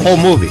showing you the whole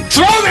movie.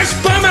 Throw this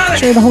bum out of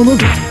Show here! the whole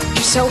movie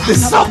You're so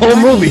This is the whole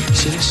movie.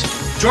 See this?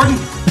 Jordan,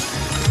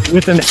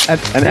 with an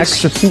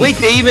extra scene. Wait,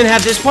 they even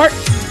have this part?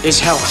 Is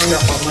how hung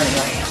up on money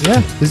I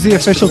am. Yeah, this is the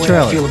official The way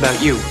I feel trailer. about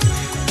you.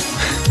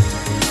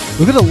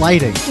 Look at the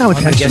lighting. No I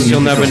attention. guess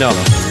you'll never know.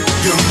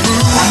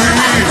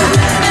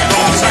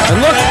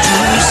 And look.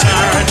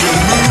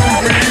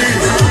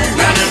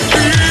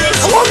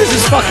 How long is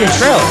this fucking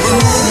trailer?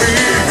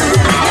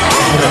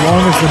 As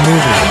long as the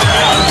movie.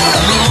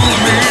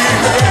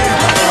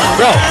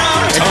 Bro,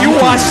 if you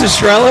watch this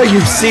trailer,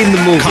 you've seen the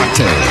movie.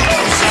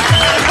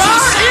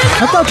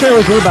 I thought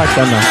trailers were back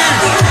then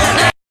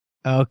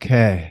though.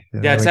 Okay.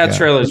 Yeah, that's how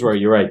trailers were.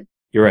 You're right.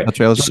 You're right. How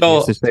trailers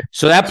So, were.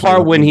 so that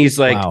part when he's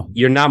like, Wow.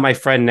 "You're not my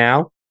friend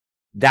now,"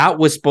 that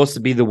was supposed to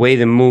be the way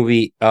the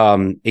movie.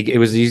 It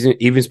was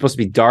even supposed to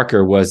be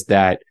darker. Was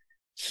that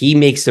he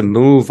makes a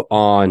move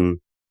on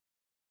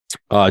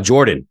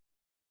Jordan?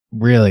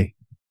 Really?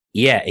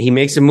 Yeah, he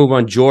makes a move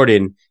on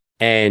Jordan,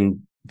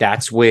 and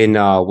that's when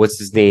what's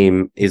his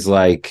name is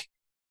like,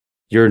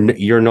 "You're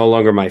no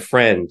longer my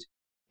friend,"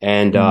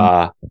 and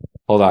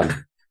hold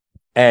on,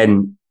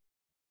 and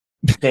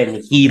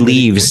then he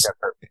leaves.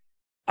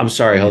 I'm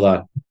sorry, hold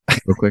on.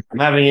 Real quick. I'm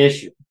having an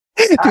issue.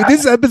 Dude,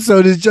 this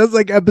episode is just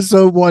like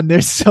episode 1.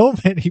 There's so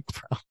many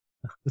problems.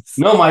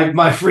 No,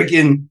 my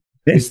freaking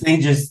this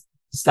thing just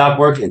stopped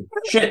working.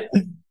 Shit.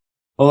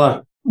 Hold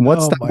on.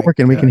 What's Oh not my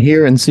working? We can God.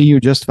 hear and see you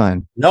just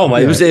fine. No,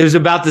 it was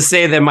about to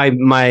say that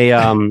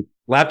my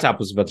laptop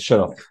was about to shut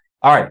off.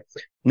 All right.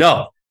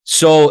 No.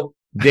 So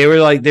they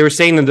were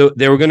saying that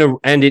they were going to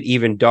end it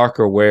even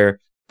darker, where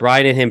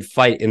Brian and him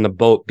fight in the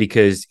boat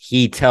because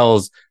he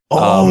tells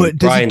Does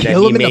Brian he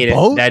kill him in the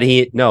boat? that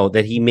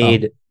he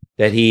made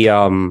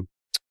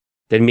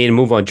a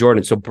move on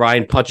Jordan. So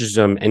Brian punches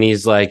him and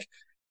he's like,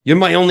 "You're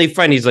my only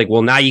friend." He's like,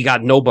 "Well, now you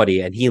got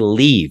nobody," and he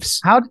leaves.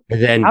 How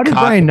And then did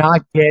Brian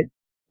not get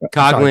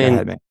Sorry, go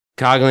ahead, man.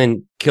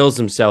 Coughlin kills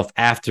himself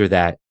after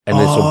that, and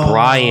then so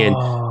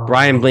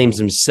Brian blames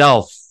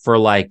himself for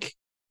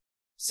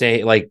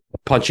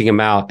punching him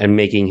out and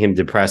making him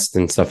depressed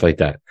and stuff like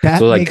that. That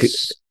So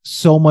makes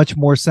so much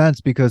more sense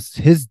because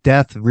his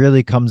death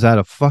really comes out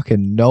of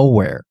fucking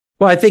nowhere.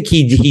 well, I think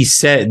he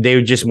said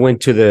they just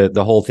went to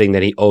the whole thing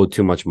that he owed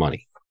too much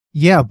money.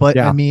 Yeah, but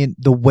Yeah. I mean,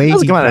 the way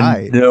Doesn't he come out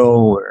died, of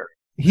nowhere?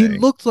 he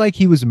looked like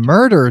he was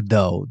murdered.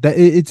 Though that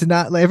it's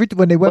not like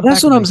when they went. Well,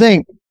 that's back what and I'm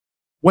saying.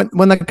 When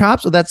the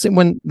cops, that's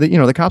when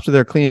the cops are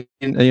there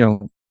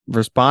cleaning,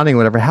 responding,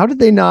 whatever. How did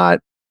they not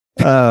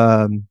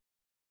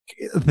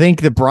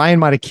think that Brian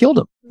might have killed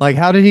him? Like,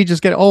 how did he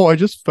just get? Oh, I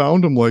just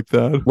found him like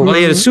that. Well,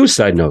 he had a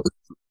suicide note.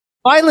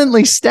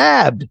 Violently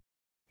stabbed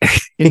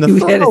in the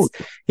throat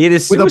He had a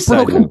with a suicide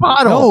broken note.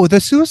 bottle. No,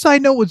 the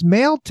suicide note was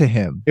mailed to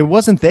him. It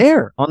wasn't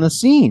there on the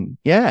scene.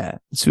 Yeah,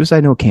 the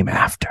suicide note came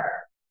after.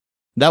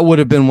 That would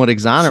have been what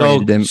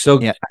exonerated him.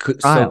 So Yeah, so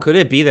trial. could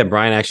it be that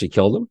Brian actually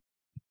killed him,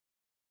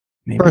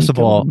 Maybe First he of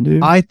all, killed him,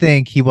 dude. I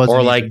think he wasn't.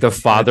 or like even the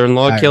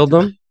father-in-law tired. killed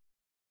him?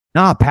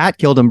 Nah, Pat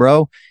killed him,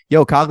 bro.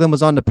 Yo, Coughlin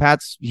was on to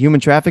Pat's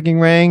human trafficking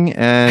ring,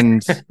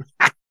 and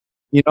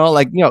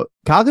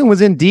Coughlin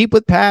was in deep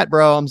with Pat,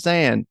 bro. I'm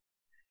saying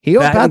he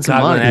owed Pat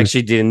some money.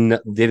 Actually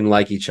didn't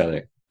like each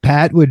other.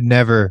 Pat would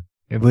never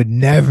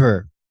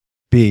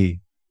be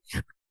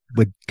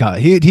with God.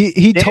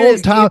 He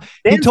told Tom.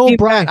 He told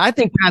Brian. I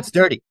think Pat's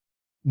dirty.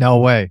 No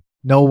way.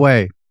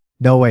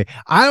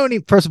 I don't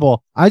even. First of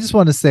all, I just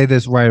want to say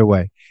this right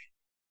away.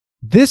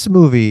 This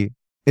movie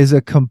is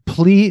a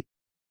complete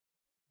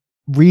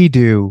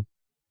redo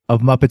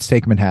of Muppets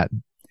Take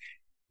Manhattan.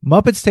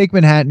 Muppets Take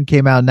Manhattan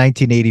came out in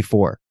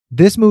 1984.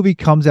 This movie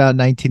comes out in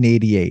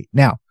 1988.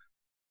 Now,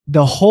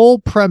 the whole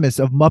premise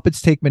of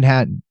Muppets Take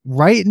Manhattan,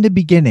 right in the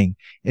beginning,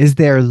 is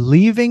they're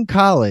leaving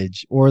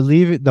college or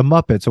leaving the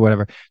Muppets or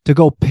whatever to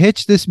go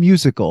pitch this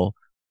musical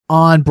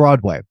on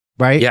Broadway,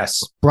 right?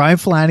 Yes. Brian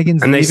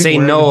Flanagan's and they say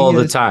no all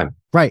the time.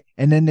 Right.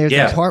 And then there's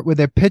a part where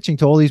they're pitching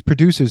to all these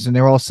producers and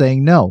they're all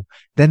saying no.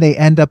 Then they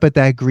end up at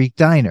that Greek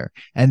diner.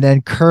 And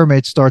then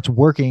Kermit starts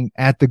working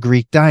at the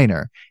Greek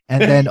diner.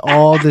 And then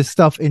all this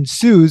stuff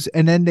ensues.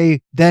 And then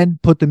they then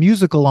put the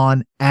musical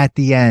on at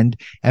the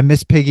end. And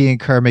Miss Piggy and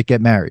Kermit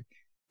get married.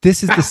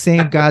 This is the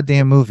same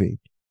goddamn movie.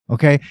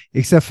 Okay.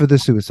 Except for the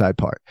suicide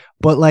part.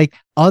 But like,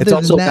 other it's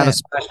also than that, got a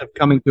splash of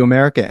Coming to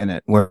America in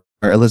it, where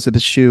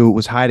Elizabeth Shue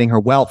was hiding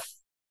her wealth.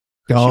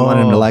 She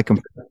wanted him to like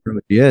him for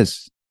what he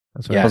is.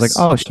 That's what I was like.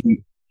 Oh,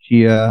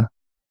 she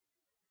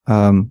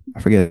I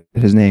forget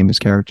his name, his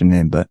character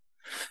name, but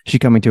she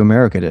Coming to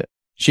America did.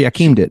 She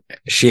Akeemed it.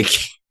 She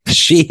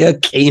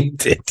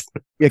Akeemed it.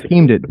 She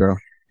Akeemed it, bro.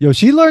 Yo,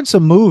 she learned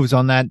some moves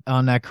on that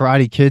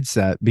Karate Kid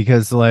set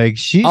because like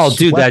she. Oh,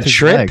 dude, that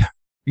trip. Leg.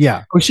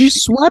 Yeah. Oh, she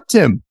swept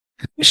him.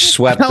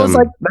 Swept him. I was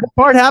like, that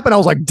part happened. I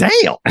was like,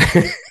 damn.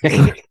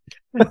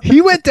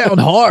 He went down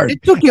hard.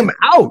 It took him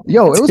out.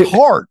 Yo, it was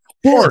hard.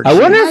 I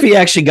wonder if he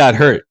actually got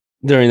hurt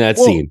during that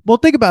scene. Well,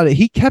 think about it.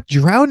 He kept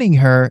drowning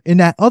her in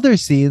that other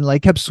scene,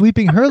 like kept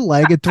sweeping her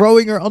leg and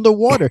throwing her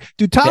underwater.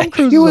 Dude, Tom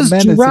Cruise was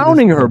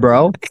drowning her,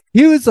 bro.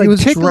 He was like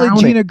tickling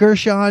Gina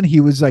Gershon. He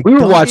was like, we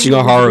were watching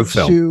a horror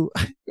film.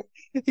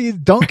 He's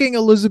dunking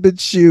Elizabeth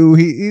Shue.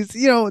 He's,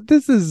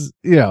 this is,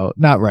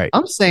 not right.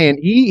 I'm saying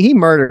he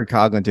murdered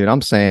Coughlin, dude.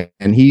 I'm saying,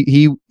 and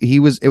it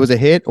was a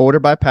hit ordered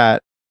by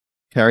Pat,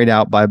 carried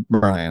out by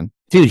Brian.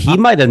 Dude, he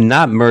might have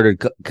not murdered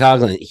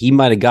Coughlin. He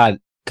might have got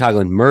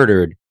Coughlin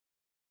murdered.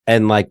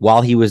 And like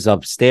while he was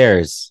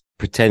upstairs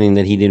pretending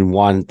that he didn't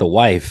want the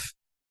wife,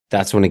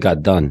 that's when it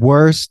got done.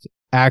 Worst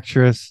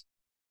actress.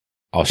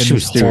 Oh, she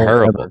was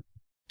terrible.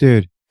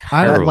 Dude,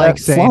 I don't like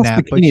saying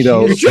that, but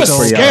you're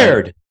just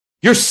scared.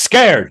 You're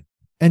scared.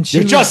 And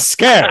you're just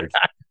scared.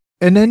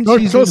 And then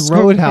she's in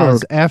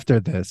Roadhouse after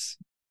this.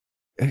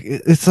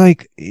 It's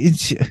like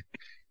it's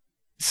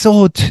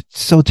so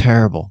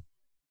terrible.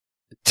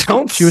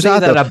 Don't say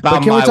that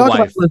about my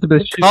wife.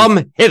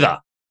 Come hither.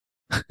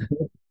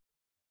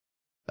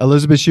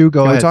 Elizabeth Shue,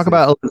 go ahead. We talk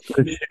about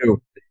Elizabeth Shue,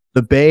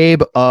 the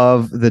babe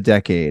of the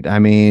decade. I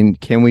mean,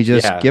 can we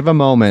just give a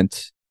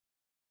moment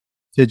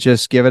to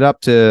just give it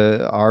up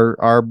to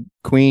our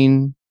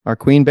queen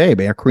babe,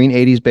 our queen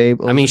 80s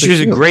babe? I mean, she was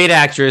a great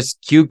actress,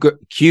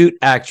 cute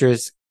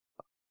actress,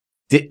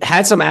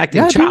 had some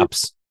acting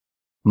chops,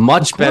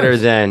 much better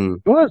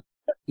than the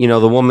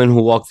woman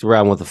who walked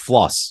around with a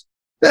floss.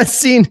 That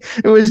scene,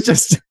 it was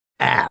just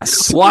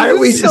ass. Why are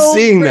we just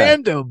seeing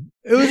random?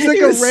 It was like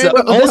a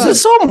random. Also,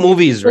 some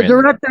movies.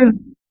 The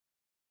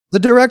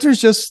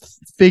directors just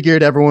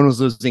figured everyone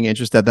was losing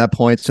interest at that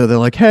point, so they're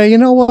like, "Hey, you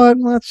know what?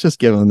 Let's just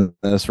give them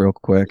this real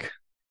quick.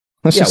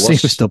 Let's just see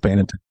if we're still paying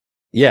attention."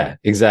 Yeah,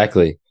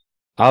 exactly.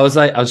 I was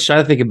trying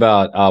to think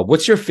about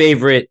what's your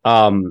favorite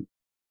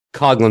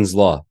Coughlin's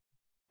Law.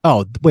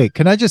 Oh wait,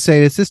 can I just say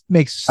this? This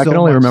makes I can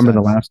only remember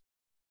sense. the last.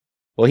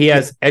 Well, he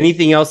has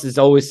anything else is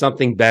always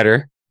something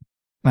better.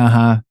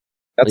 That's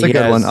a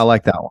good one. I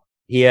like that one.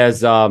 He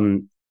has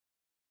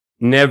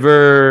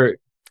never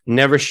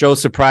show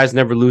surprise,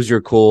 never lose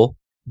your cool.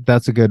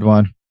 That's a good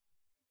one.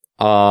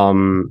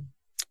 The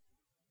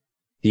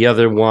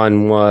other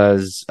one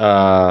was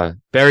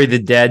bury the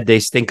dead, they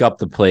stink up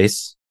the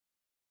place.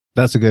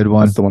 That's a good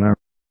one. That's the one.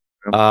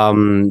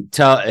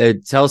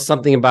 Tell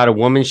something about a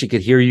woman, she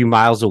could hear you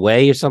miles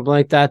away or something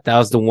like that. That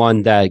was the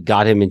one that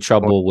got him in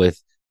trouble with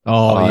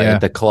at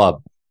the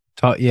club.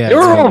 They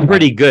were all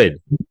pretty good.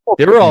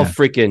 They were all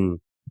freaking.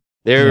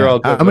 They were all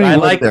good. How many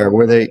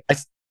were there?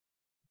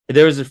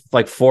 There was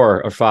like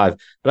 4 or 5,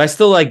 but I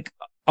still like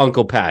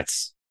Uncle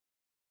Pat's.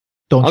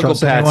 Don't Uncle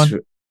trust Pat's. Anyone?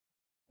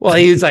 Well,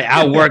 he was like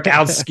outwork,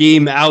 out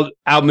scheme,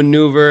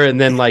 outmaneuver, and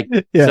then like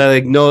so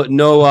like no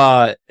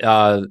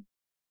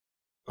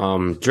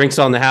drinks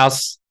on the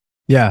house.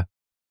 Yeah,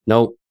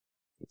 no,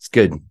 it's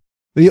good.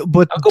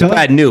 But Uncle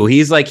Pat knew.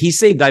 He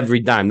saved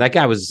every dime. That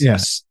guy was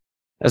that's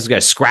a guy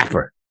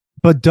scrapper.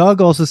 But Doug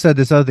also said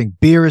this other thing: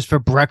 beer is for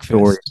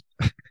breakfast.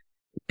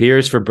 Beer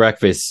is for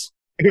breakfast.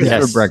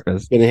 For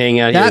breakfast. Gonna hang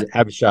out here,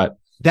 have a shot.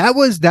 That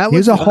was he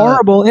was a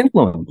horrible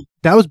influence.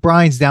 That was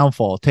Brian's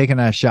downfall, taking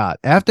that shot.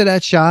 After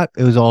that shot,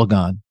 it was all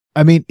gone.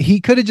 I mean, he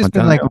could have just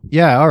been like,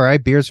 yeah, all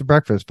right, beers for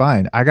breakfast.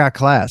 Fine. I got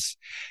class.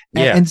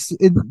 And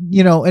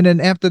you know, and then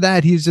after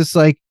that, he's just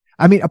like,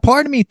 I mean, a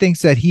part of me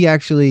thinks that he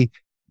actually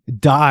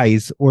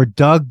dies or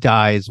Doug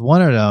dies,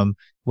 one of them,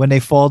 when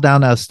they fall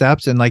down those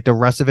steps, and like the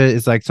rest of it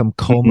is like some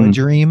coma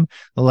dream.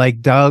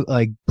 Like Doug,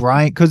 like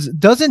Brian, because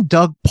doesn't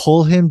Doug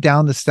pull him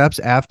down the steps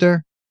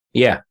after?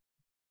 Yeah.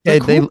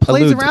 Like, who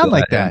plays around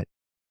like that?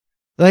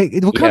 Like,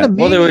 what kind of?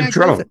 Well, they were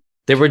drunk.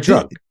 They were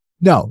drunk.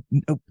 No,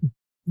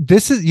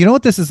 this is, you know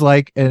what this is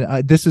like,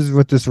 and this is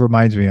what this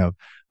reminds me of.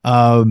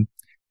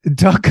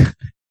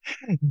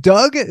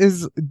 Doug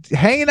is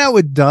hanging out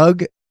with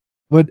Doug.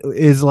 What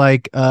is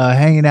like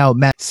hanging out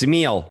Matt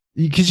Samil,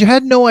 because you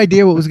had no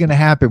idea what was going to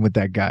happen with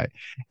that guy,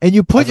 and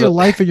you put your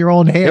life in your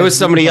own hands. There was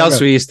somebody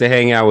else we used to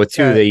hang out with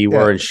too that you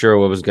weren't sure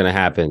what was going to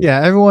happen. Yeah,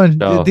 everyone.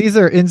 So. These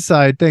are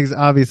inside things,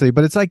 obviously,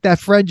 but it's like that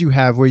friend you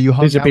have where you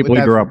hung these are out people with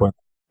you grew up with.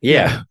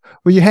 Yeah,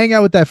 where you hang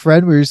out with that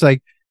friend where you're just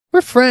like, we're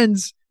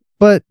friends,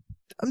 but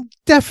I'm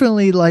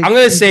definitely like. I'm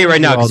going to say it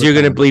right now because you're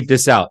going to bleep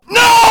this out.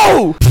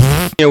 No,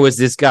 it was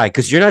this guy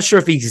because you're not sure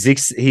if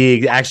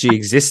he actually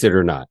existed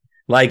or not.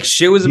 Like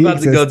shit was about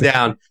to go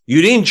down.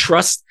 You didn't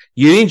trust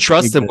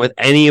him with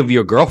any of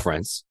your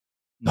girlfriends.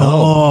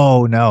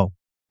 No.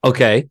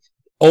 Okay.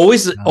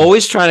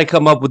 Always trying to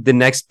come up with the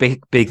next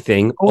big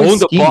thing.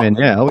 Owned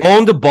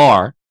the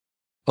bar.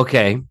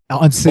 Okay.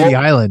 On City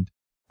Island.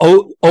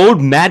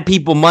 Owed mad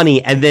people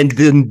money and then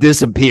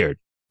disappeared.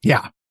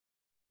 Yeah.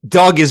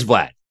 Dog is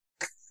Vlad.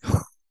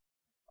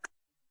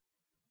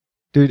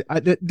 Dude,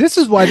 this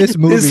is why this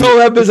movie. This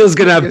whole episode is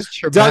gonna have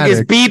Doug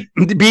is beep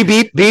beep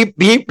beep beep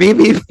beep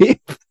beep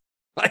beep.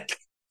 Like,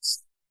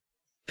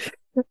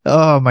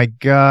 oh my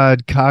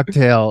god,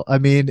 cocktail! I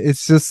mean,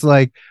 it's just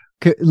like,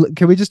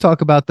 can we just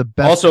talk about the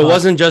best? Also, it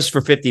wasn't just for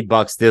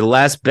 $50. The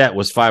last bet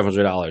was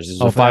 $500. This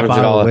was a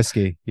 $500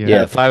 whiskey.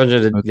 Yeah,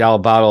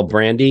 $500 bottle of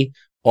brandy,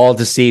 all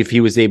to see if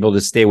he was able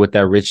to stay with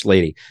that rich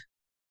lady.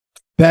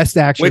 Best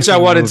action, which I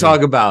want to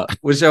talk about.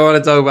 When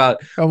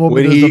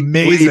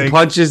he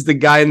punches the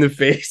guy in the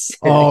face.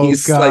 Oh,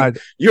 he's God.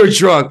 like, "You're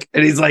drunk,"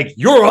 and he's like,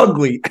 "You're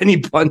ugly," and he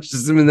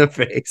punches him in the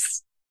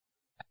face.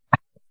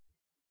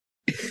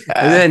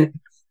 and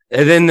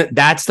then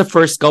that's the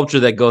first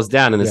sculpture that goes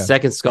down, and the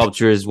second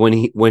sculpture is when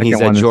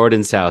he's at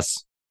Jordan's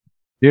house.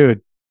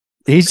 Dude,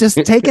 he's just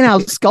taking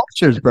out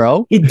sculptures,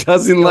 bro. He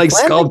doesn't like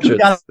sculptures.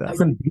 Got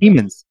some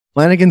demons.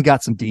 Flanagan's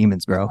got some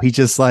demons, bro. He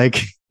just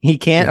like. He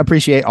can't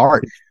appreciate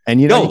art. And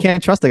you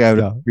can't trust the guy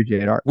who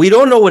appreciate art. We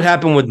don't know what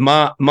happened with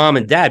mom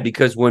and dad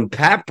because when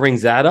Pat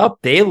brings that up,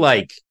 they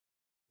like,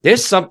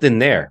 there's something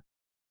there.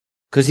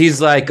 Because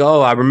he's like,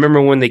 oh, I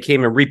remember when they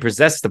came and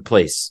repossessed the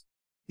place.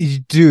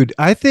 Dude,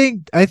 I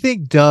think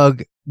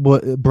Doug,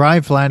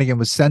 Brian Flanagan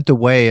was sent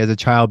away as a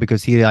child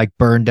because he like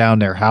burned down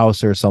their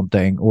house or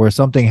something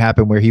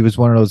happened where he was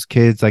one of those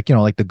kids, like, you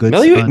know, like the good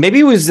son. Maybe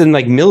he was in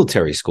like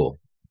military school.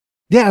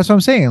 Yeah, that's what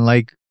I'm saying.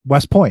 Like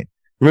West Point.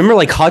 Remember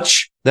like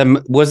Hutch? That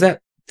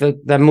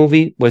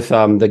movie with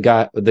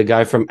the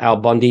guy from Al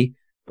Bundy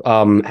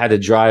had to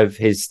drive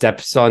his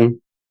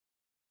stepson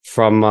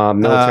from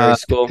military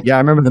school. Yeah, I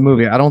remember the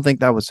movie. I don't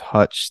think that was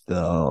Hutch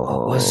though.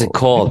 What was it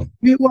called?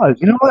 It was.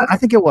 You know what? I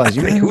think it was.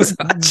 I think it was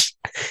Hutch.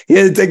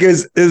 Yeah,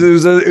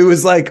 it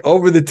was like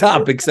Over the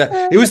Top. Except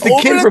it was the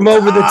kid from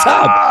Over the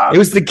Top. It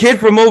was the kid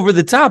from Over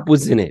the Top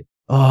was in it.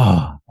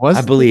 Oh,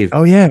 I believe.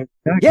 Oh yeah,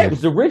 yeah, it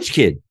was the rich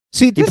kid.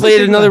 See, he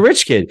played another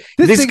rich kid.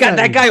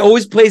 That guy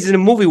always plays in a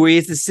movie where he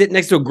has to sit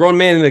next to a grown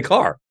man in a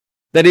car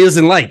that he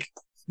doesn't like.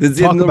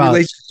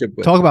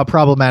 Talk about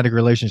problematic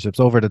relationships.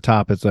 Over the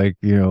Top. It's like,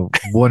 you know,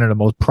 one of the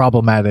most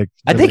problematic.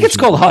 I think it's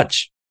called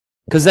Hutch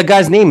because that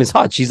guy's name is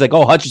Hutch. He's like,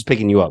 oh, Hutch is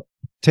picking you up.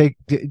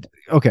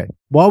 Okay.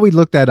 While we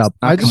look that up,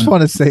 I just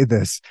want to say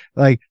this: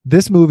 like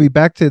this movie.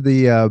 Back to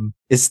the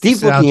is Steve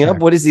soundtrack. Looking up?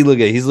 What is he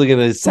looking at? He's looking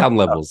at his sound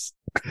levels.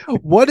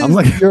 What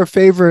is your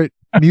favorite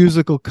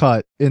musical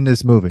cut in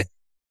this movie?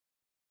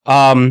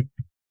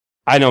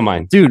 I know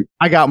mine, dude.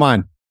 I got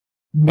mine.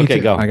 Okay,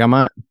 go. I got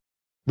mine.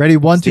 Ready?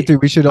 1, 2, 3.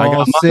 We should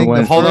all sing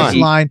the first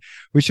line.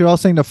 We should all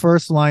sing the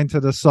first line to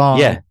the song.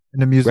 Yeah.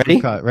 In the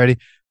musical cut. Ready?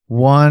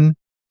 1,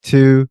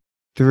 2,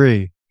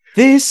 3.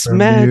 This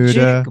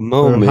Bermuda, magic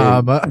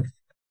moment.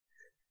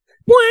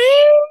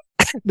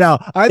 No,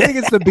 I think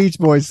it's the Beach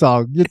Boys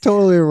song. You're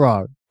totally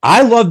wrong.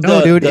 I love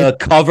the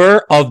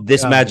cover of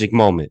This Magic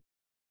Moment.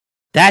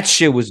 That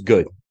shit was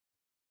good.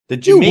 The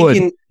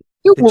Jamaican.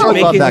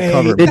 Love that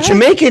cover. The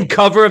Jamaican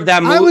cover of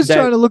that movie. I was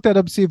trying to look that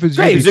up, see if it's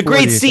great. It was a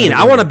great scene.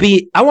 I want to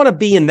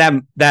be in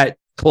that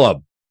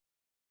club.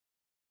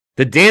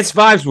 The dance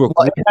vibes were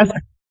cool.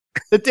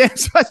 The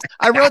dance vibes.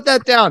 I wrote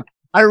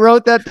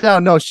that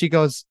down. No, she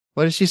goes,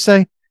 what did she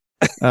say?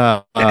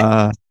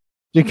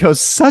 She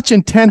goes, such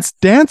intense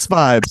dance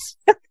vibes.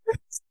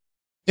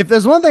 If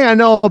there's one thing I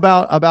know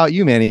about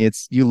you, Manny,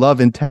 it's you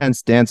love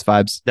intense dance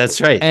vibes.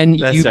 That's right. And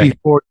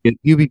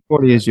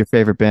UB40 is your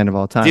favorite band of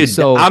all time. Dude,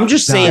 so I'm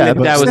just saying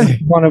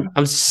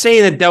I'm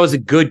saying that was a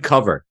good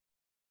cover.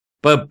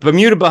 But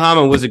Bermuda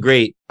Bahama was a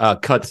great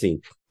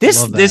cutscene.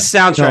 This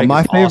soundtrack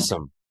is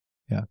awesome.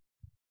 Yeah.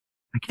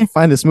 I can't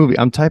find this movie.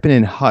 I'm typing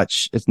in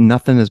Hutch.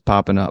 Nothing is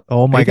popping up.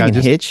 Oh my God!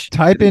 Just Hitch.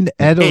 Type in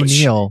Ed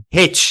O'Neill.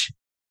 Hitch.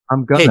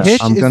 I'm gonna.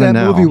 Hitch I'm is gonna that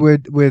now. movie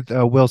with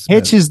Will Smith.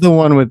 Hitch is the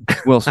one with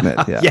Will Smith.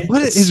 Yeah. Yes.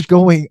 What is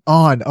going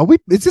on? Are we?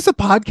 Is this a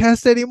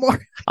podcast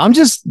anymore? I'm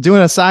just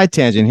doing a side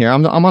tangent here.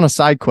 I'm on a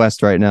side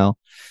quest right now.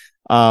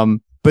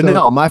 But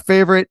no, my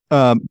favorite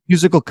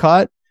musical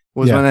cut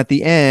was when at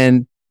the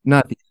end,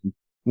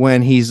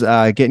 when he's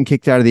getting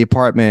kicked out of the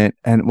apartment,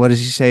 and what does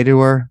he say to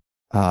her?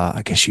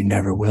 I guess you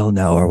never will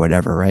know, or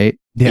whatever, right?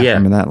 Yeah.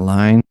 Remember that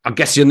line? I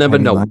guess you'll never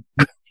know.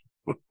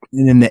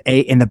 And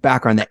in the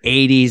background, the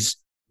 80s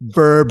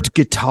verbed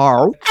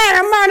guitar.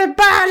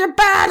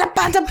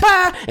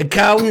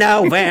 Cold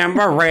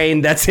November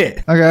rain. That's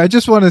it. Okay, I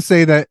just want to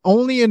say that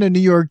only in a New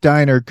York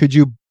diner could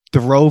you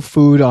throw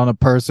food on a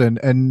person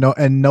and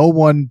no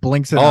one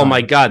blinks an eye. Oh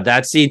my God,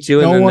 that scene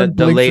too. No And one then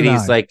the blinks an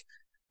lady's eye. like,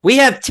 "We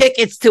have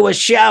tickets to a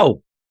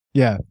show."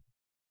 Yeah.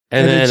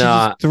 And she then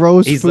just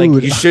throws he's food.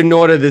 like, "You shouldn't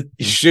order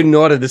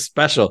the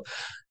special."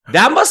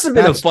 That must have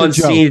been That's a fun the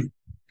joke. scene.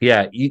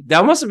 Yeah,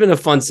 that must have been a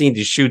fun scene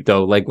to shoot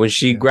though. Like when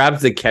she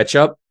grabs the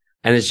ketchup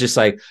and it's just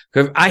like,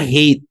 'cause I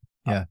hate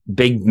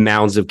big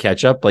mounds of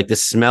ketchup. Like the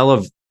smell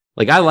of,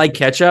 like I like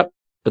ketchup,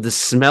 but the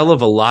smell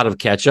of a lot of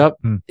ketchup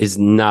is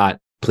not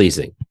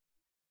pleasing.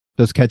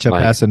 Does ketchup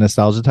pass a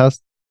nostalgia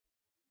test?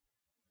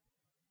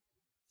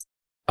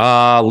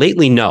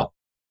 Lately, no.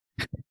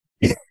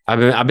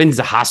 I've been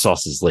to hot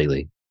sauces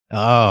lately.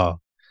 Oh.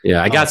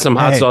 Yeah, I got some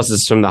hot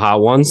sauces from the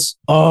hot ones.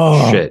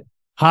 Oh shit.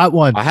 Hot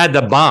ones. I had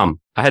the bomb.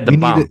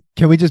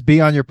 Can we just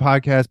be on your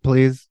podcast,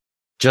 please?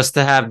 Just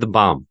to have the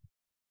bomb.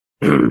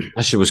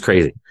 That shit was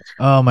crazy.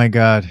 Oh my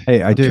God.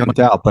 Hey, I jumped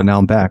out, but now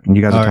I'm back, and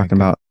you guys are talking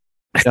about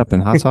ketchup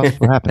and hot sauce.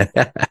 What happened?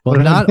 Well,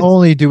 not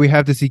only do we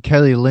have to see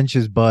Kelly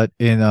Lynch's butt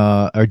in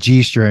a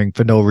G-string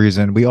for no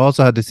reason, we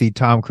also had to see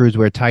Tom Cruise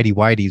wear tighty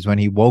whities when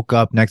he woke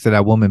up next to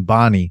that woman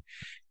Bonnie.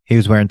 He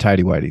was wearing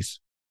tighty whities.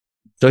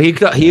 So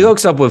he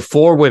hooks up with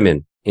 4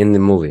 women in the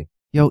movie.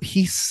 Yo,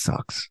 he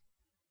sucks.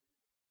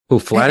 Who,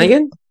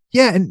 Flanagan?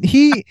 Yeah, and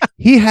he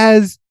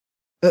has,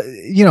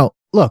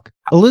 look,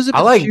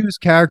 Elizabeth Shue's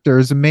character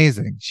is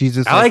amazing. She's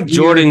just I like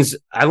Jordan's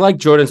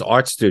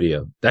art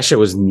studio. That shit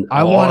was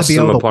I want to be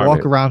able to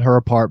walk around her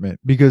apartment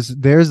because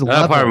there's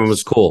that apartment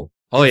was cool.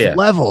 Oh yeah,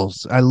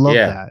 levels. I love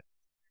that.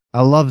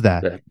 I love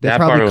that. They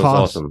probably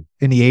cost awesome.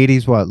 In the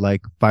 80s. What,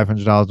 like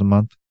 $500 a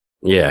month?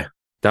 Yeah,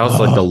 that was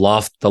like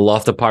the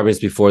loft apartments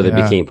before they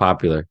became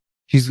popular.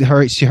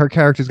 Her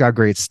character's got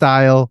great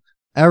style.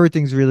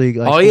 Everything's really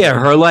like,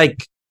 her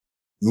like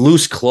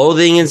loose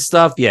clothing and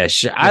stuff. Yeah,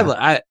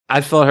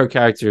 I felt her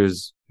character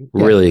was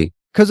really,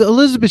 because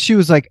Elizabeth Shue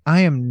was like,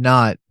 I am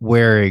not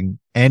wearing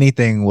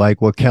anything like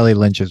what Kelly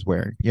Lynch is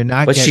wearing. You're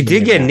not. But she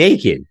did get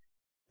naked.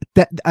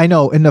 That I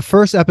know. In the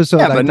first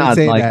episode, I did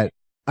say like, that.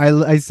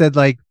 I said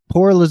like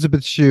poor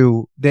Elizabeth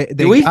Shue.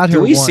 Do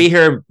we see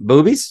her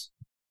boobies?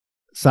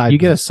 You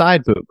get a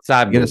side boob.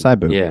 You get a side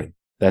boob. Yeah,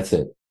 that's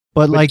it.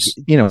 But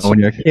when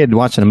you're a kid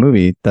watching a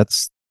movie,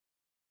 that's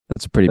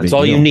a pretty big. That's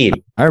all deal. you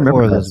need. I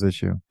remember Elizabeth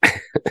Shue.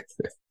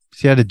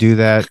 She had to do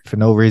that for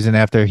no reason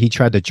after he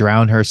tried to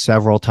drown her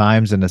several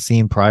times in the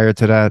scene prior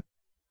to that.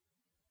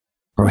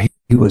 Bro,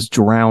 he was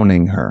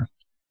drowning her.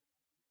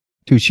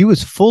 Dude, she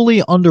was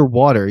fully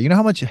underwater. You know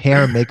how much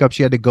hair and makeup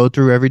she had to go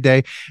through every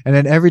day? And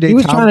then every day he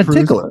was trying to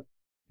tickle her.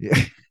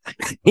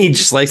 He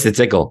just likes to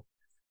tickle.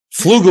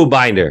 Flugel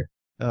binder.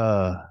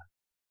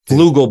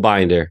 Flugel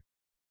binder.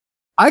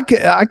 I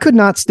could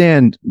not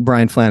stand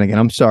Brian Flanagan.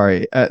 I'm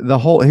sorry.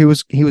 He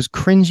was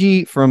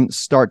cringy from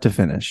start to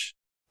finish.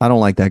 I don't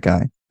like that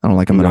guy. I don't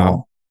like him at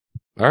all.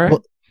 All right.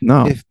 Well,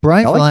 no. If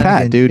Brian I like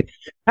Flanagan, Pat, dude.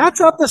 Pat's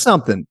up to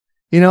something.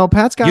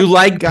 Pat's got. You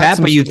like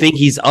Pat, but you think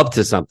he's up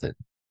to something.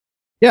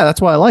 Yeah,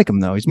 that's why I like him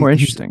though. He's more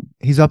interesting.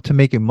 He's up to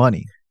making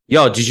money.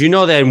 Yo, did you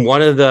know that in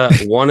one of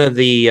the one of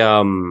the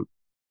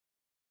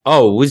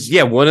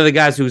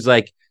guys who was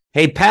like,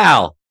 "Hey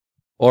pal,"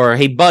 or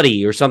 "Hey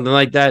buddy," or something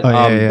like that.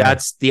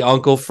 That's the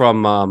uncle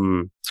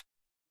from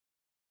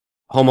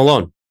Home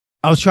Alone.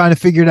 I was trying to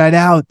figure that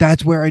out.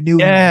 That's where I knew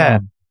him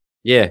from.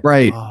 Yeah.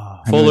 Right.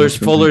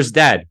 Fuller's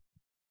dad.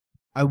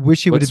 I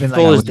wish he would have been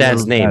Fuller's like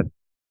dad's name.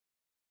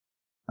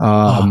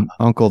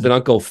 Uncle. Is it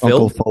Uncle Phil?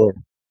 Uncle Fuller.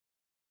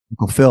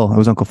 Uncle Phil. It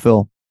was Uncle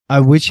Phil. I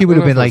wish he would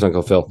have been like,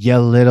 Uncle Phil. "You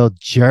little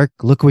jerk!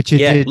 Look what you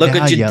did! Look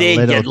now, what you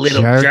did, you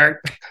little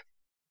jerk!"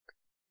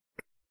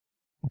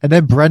 And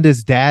then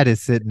Brenda's dad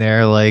is sitting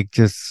there, like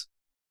just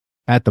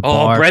at the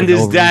bar. Oh,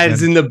 Brenda's dad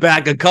is in the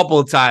back a couple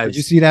of times. Did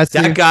you see that?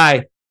 That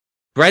guy,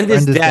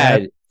 Brenda's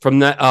dad from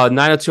the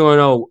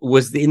 90210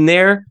 was in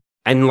there,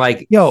 and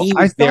like, yo, he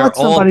I was there thought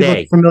all somebody day.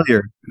 looked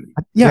familiar.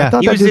 Yeah, I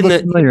thought he that was dude in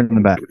looked familiar in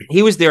the back.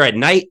 He was there at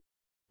night.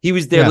 He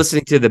was there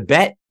listening to the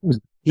bet.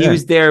 He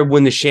was there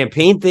when the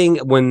champagne thing,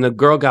 when the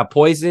girl got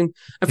poisoned.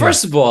 And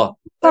first of all,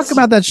 talk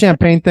about that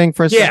champagne thing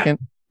for a second.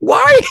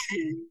 Why?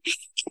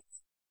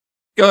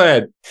 Go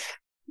ahead.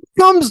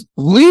 Comes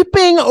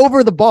leaping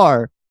over the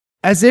bar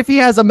as if he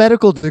has a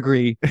medical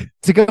degree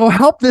to go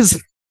help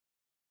this.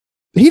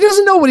 He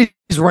doesn't know what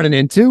he's running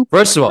into.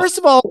 First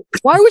of all,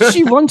 why would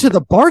she run to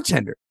the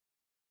bartender?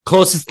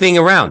 closest thing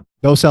around.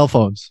 No cell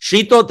phones.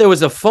 She thought there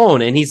was a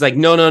phone, and he's like,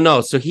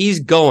 no. So he's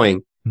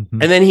going,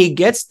 and then he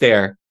gets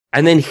there,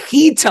 and then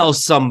he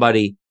tells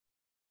somebody,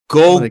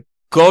 go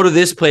to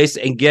this place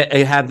and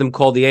have them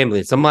call the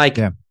ambulance. I'm like,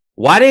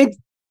 why didn't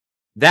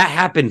that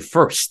happen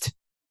first?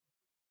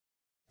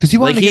 Because he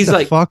wanted to get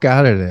the fuck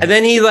out of there. And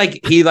then he's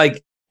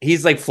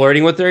like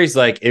flirting with her. He's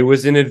like, it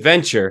was an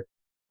adventure.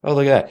 Oh,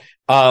 look at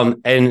that.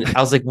 And I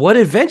was like, what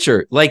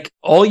adventure? Like,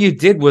 all you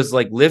did was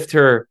like lift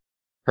her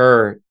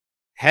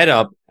head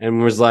up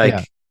and was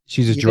like,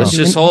 she's a drunk. Let's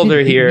just hold her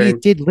here. He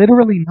did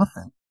literally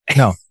nothing.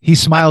 No, he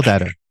smiled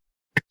at her.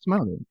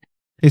 Smiled at her.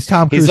 His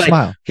Tom Cruise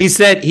smile. He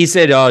said,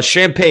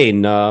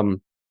 champagne.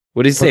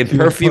 What did he say?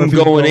 Perfume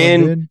going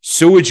in,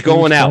 sewage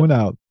going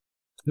out.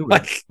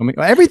 Like,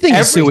 everything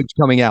is sewage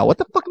coming out. What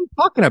the fuck are you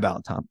talking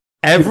about, Tom?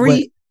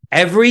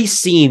 Every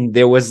scene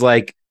there was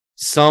like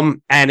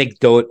some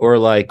anecdote or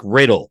like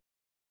riddle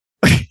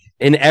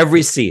in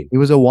every scene. He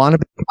was a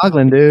wannabe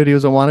Coughlin, dude. He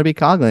was a wannabe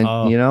Coughlin.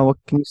 Oh. You know, what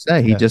can you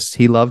say?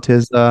 He loved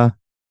his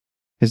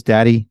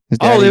daddy.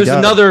 There's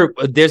another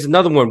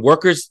one.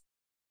 Workers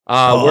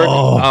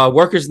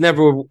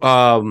never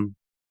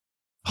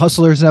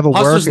hustlers never work.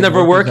 Hustlers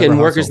never work and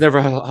workers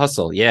never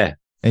hustle. Yeah.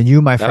 And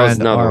you, my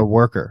friend, are a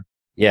worker.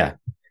 Yeah.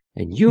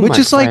 And you, which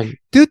is like,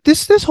 dude,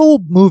 this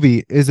whole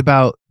movie is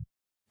about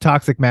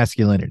toxic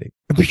masculinity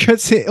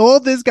because all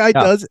this guy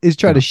does is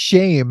try to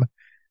shame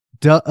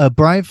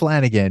Brian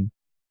Flanagan,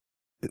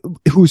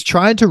 who's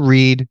trying to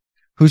read,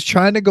 who's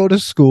trying to go to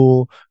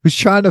school, who's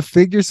trying to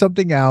figure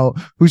something out,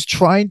 who's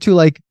trying to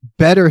like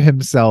better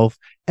himself.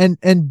 And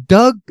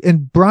Doug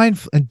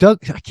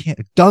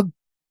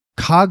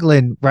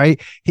Coughlin,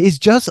 right? Is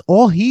just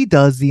all he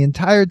does the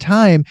entire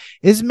time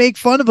is make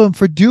fun of him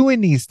for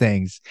doing these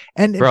things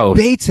and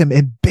baits him.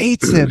 And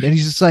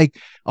he's just like,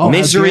 oh,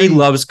 misery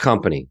loves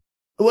company.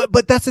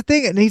 But that's the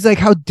thing. And he's like,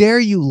 how dare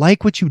you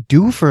like what you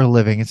do for a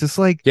living? It's just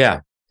like,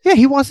 yeah,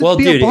 he wants to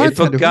be a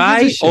bartender. If a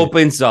guy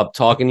opens up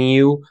talking to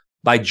you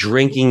by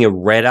drinking a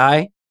red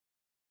eye,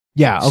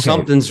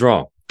 something's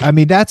wrong. I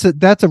mean, that's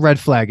a red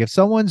flag. If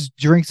someone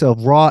drinks a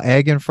raw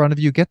egg in front of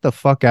you, get the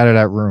fuck out of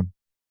that room.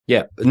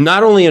 Yeah,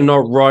 not only a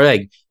raw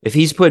egg. If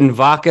he's putting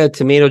vodka,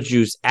 tomato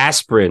juice,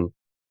 aspirin,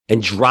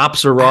 and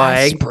drops a raw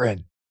egg,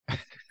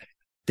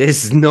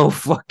 there's no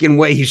fucking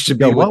way you should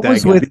be with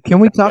that guy. Can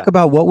we talk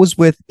about what was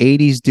with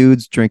 80s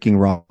dudes drinking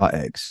raw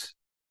eggs?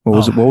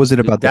 What was it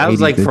about that? That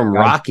was like from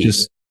Rocky.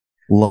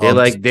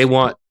 They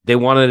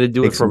wanted to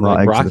do it from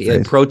like Rocky.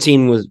 Like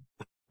protein was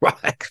raw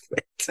egg.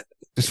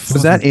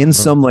 Was that in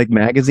some like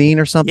magazine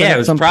or something? Yeah, it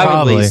was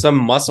probably some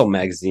muscle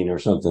magazine or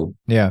something.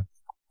 Yeah,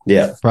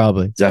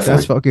 probably. Definitely.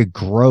 That's fucking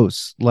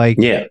gross. Like,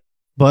 yeah,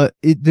 but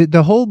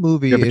the whole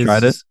movie you ever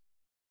tried it?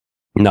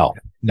 No.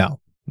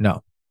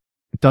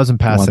 It doesn't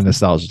pass the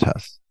nostalgia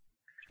test.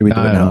 Should we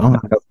do it now?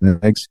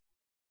 Eggs.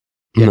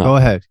 Yeah, go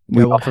ahead.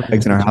 We have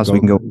eggs in our house. We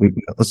can go.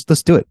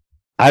 Let's do it.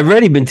 I've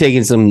already been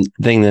taking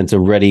something that's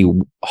already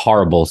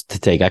horrible to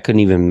take. I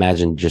couldn't even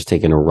imagine just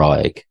taking a raw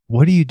egg.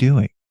 What are you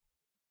doing?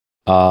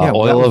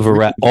 Oil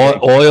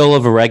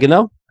of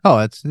oregano. Oh,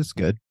 it's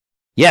good.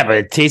 Yeah, but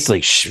it tastes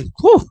like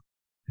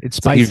it's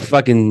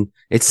spicy.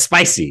 It's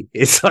spicy.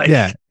 It's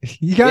like,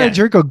 you gotta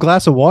drink a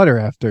glass of water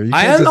after.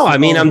 I don't know. I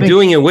mean, I'm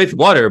doing it with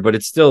water, but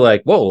it's still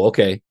like, whoa,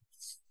 okay.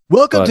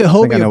 Welcome to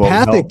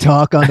Homeopathic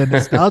Talk on the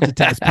Nostalgia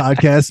Test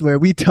podcast, where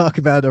we talk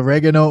about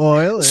oregano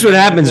oil. That's what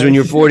happens when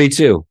you're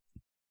 42.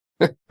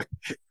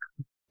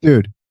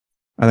 Dude,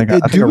 I think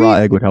a raw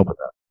egg would help with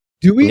that.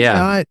 Do we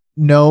not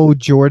know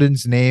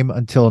Jordan's name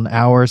until an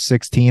hour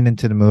 16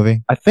 into the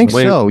movie? I think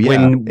so.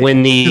 Yeah.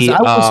 When the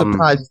I was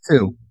surprised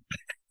too.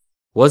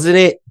 Wasn't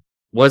it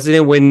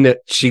when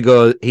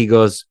he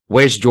goes,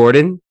 "Where's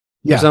Jordan?"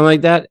 Yeah, or something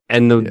like that.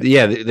 And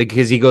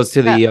because he goes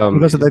to he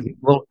goes to the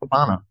little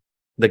cabana.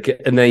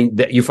 And then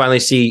you finally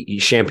see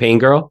Champagne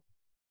Girl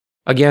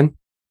again.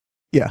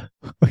 Yeah,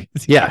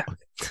 yeah.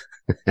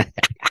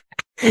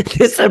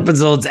 This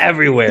episode's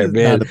everywhere,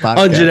 man.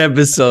 100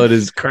 episode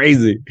is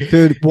crazy,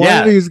 dude. One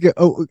of these.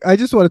 I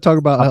just want to talk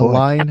about a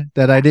line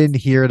that I didn't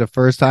hear the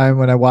first time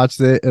when I watched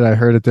it, and I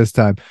heard it this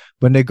time.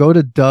 When they go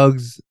to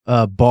Doug's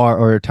bar,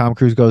 or Tom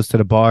Cruise goes to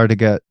the bar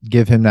to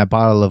give him that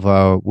bottle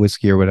of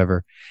whiskey or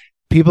whatever.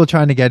 People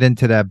trying to get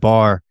into that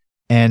bar,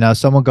 and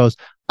someone goes,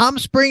 "I'm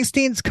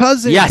Springsteen's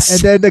cousin." Yes,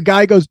 and then the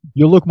guy goes,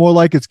 "You look more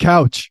like his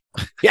couch."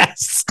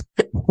 Yes.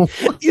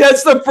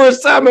 That's the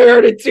first time I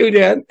heard it too,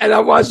 Dan. And I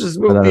watched this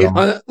movie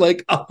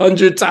like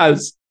 100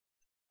 times.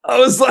 I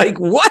was like,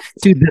 what?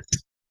 Dude,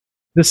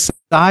 the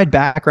side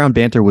background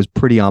banter was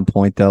pretty on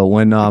point though.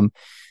 When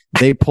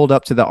they pulled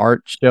up to the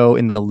art show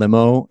in the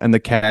limo and the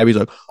cabbie's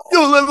like,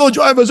 "Yo, limo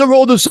drivers are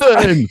all the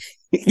same."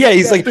 Yeah,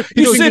 he's like,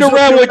 you sit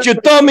around with your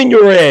thumb in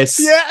your ass.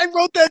 Yeah, I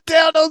wrote that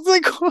down. I was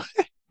like, what?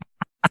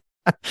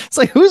 It's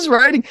like, who's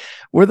writing?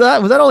 Was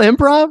that all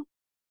improv?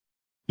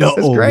 No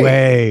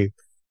way.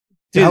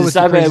 Dude, the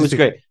side was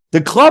great.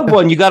 The club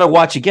one you got to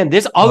watch again.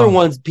 There's other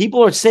ones.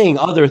 People are saying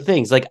other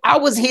things. Like, I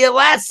was here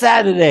last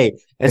Saturday,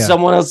 and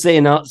someone else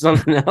saying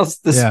something else.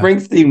 The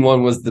Springsteen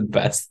one was the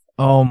best.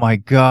 Oh my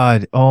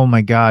god. Oh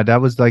my god.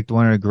 That was like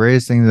one of the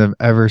greatest things I've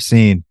ever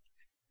seen.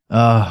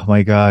 Oh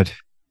my god.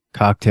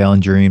 Cocktail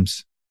and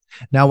Dreams.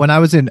 Now when I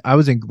was in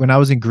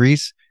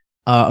Greece,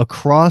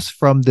 across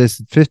from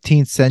this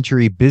 15th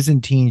century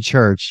Byzantine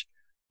church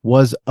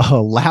was a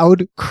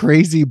loud,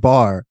 crazy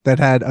bar that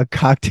had a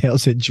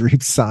cocktails and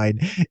dreams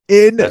sign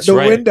in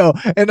the window.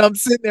 And I'm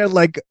sitting there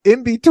like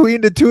in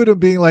between the two of them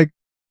being like,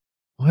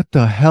 what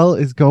the hell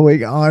is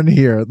going on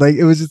here? Like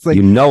it was just like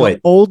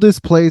the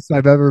oldest place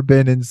I've ever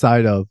been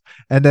inside of.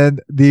 And then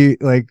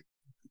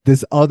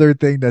this other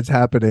thing that's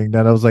happening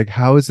that I was like,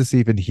 how is this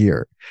even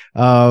here?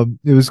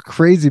 It was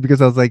crazy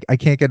because I was like, I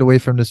can't get away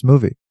from this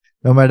movie.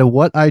 No matter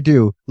what I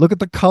do, look at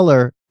the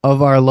color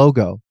of our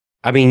logo.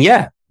 I mean,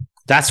 yeah,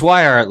 that's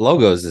why our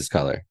logo is this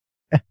color.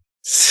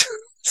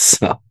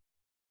 So,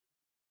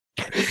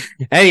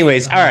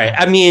 anyways, all right.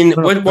 I mean,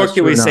 what more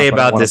can we say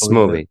about this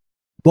movie?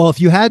 Well,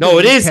 if you had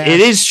it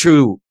is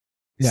true,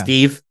 yeah.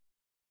 Steve.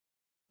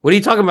 What are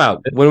you talking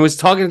about? When I was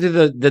talking to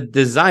the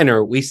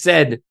designer, we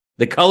said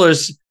the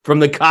colors from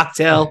the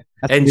Cocktail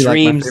and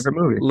Dreams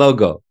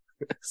logo.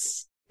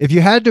 If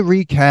you had to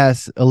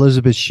recast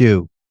Elizabeth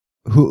Shue,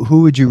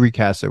 who would you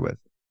recast her with?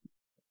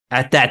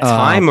 At that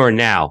time or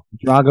now?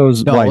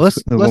 Drago's wife.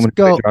 Let's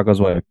go. Drago's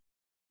wife.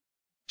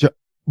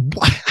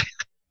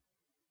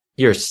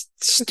 You're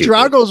stupid.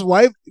 Drago's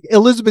wife,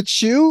 Elizabeth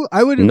Shue?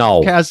 I would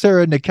cast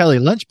her in the Kelly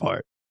Lynch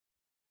part.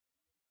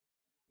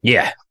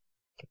 Yeah.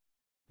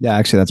 Yeah,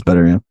 actually, that's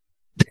better. Yeah.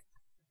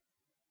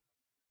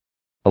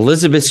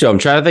 Elizabeth Shue. I'm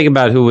trying to think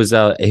about who was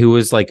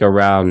like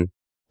around.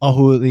 Oh,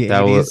 who the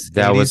that 80s? Was,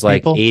 that 80s was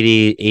like people?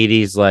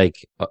 80s,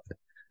 like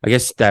I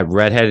guess that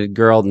redheaded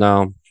girl.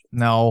 No.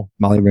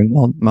 Molly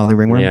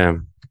Ringwald. Yeah.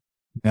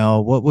 No,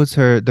 what was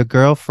her? The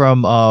girl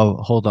from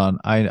hold on.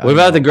 What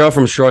about the girl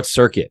from Short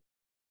Circuit?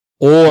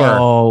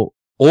 Or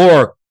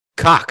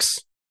Cox?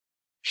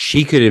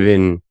 She could have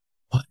been.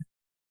 What?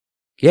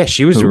 Yeah,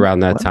 she was around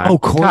that time. Oh,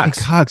 Courtney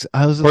Cox.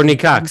 Courtney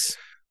Cox.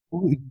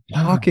 What are you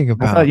talking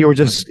about? I thought you were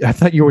just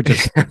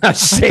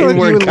saying the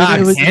word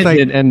Cox. And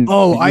I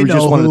know.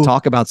 Just wanted to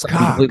talk about something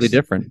completely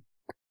different.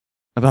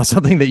 About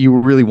something that you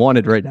really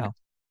wanted right now.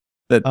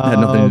 That had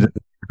nothing to do with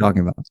what we're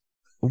talking about.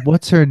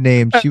 What's her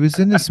name? She was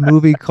in this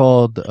movie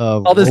called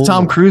all this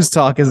Tom Cruise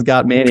talk has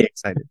got Manny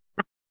excited.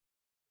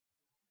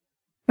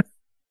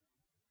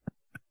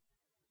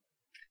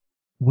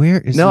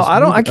 Where is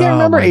I can't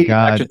remember 80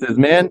 actresses,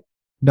 man.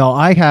 No,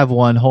 I have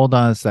one. Hold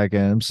on a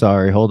second. I'm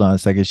sorry. Hold on a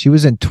second. She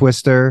was in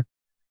Twister.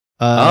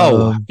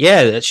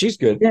 Yeah, she's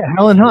good. Yeah,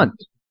 Helen Hunt.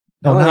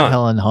 No, not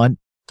Helen Hunt.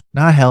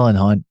 Not Helen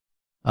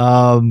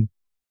Hunt.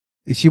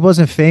 She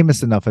wasn't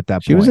famous enough at that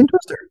point. She was in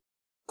Twister.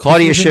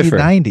 Claudia Schiffer.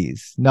 In the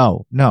 90s.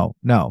 No.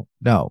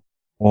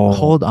 Oh.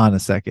 Hold on a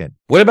second.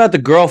 What about the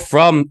girl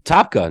from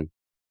Top Gun?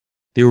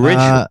 The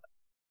original?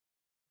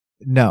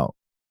 No.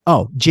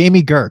 Oh,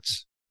 Jamie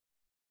Gertz.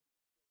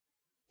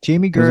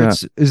 Jamie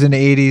Gertz is in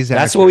the 80s. That's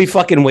actress. what we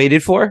fucking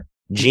waited for?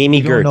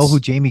 Jamie Gertz. You don't know who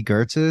Jamie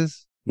Gertz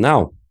is?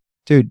 No.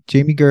 Dude,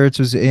 Jamie Gertz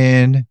was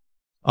in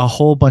a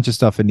whole bunch of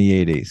stuff in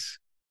the 80s.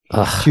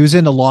 Ugh. She was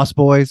in The Lost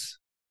Boys.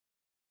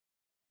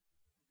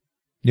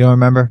 You don't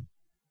remember?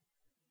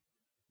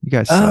 You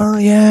guys suck. Oh,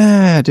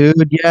 yeah, dude.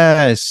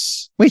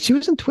 Yes. Wait, she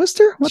was in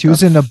Twister? She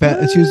was in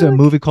a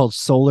movie called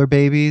Solar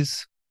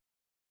Babies.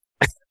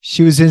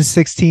 She was in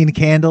 16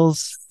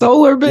 Candles.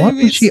 Solar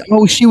Babies.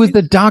 She was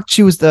the doc.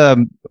 She was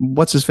the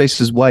what's his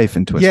face's wife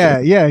in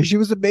Twister. Yeah. She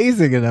was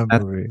amazing in that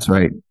movie. That's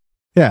right.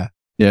 Yeah.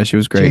 Yeah, she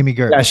was great. Jamie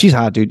Gertz. Yeah, she's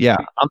hot, dude. Yeah,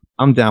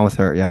 I'm down with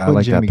her. Yeah, I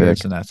like Jamie that pick.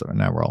 Gertz in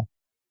that role.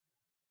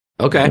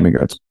 Okay. Jamie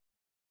Gertz.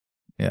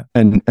 Yeah.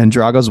 And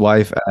Drago's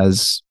wife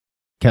as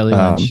Kelly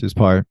Lynch's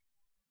part.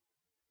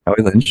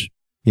 Kelly Lynch.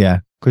 Yeah,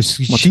 because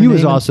she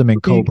was awesome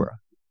in Cobra.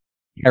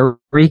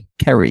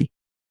 Kerry.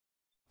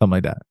 Something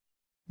like that.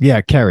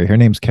 Yeah, Carrie. Her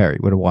name's Carrie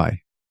with a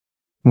Y.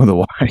 With a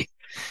Y.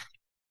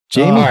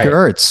 Jamie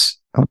Gertz.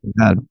 Oh my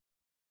God.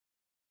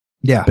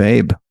 Yeah.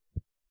 Babe.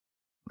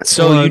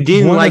 So you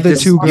didn't like the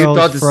two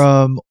girls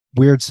from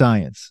Weird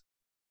Science.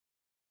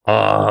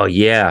 Oh,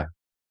 yeah.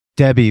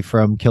 Debbie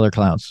from Killer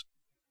Clowns.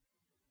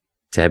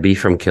 Debbie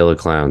from Killer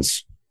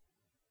Clowns.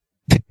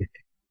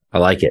 I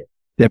like it.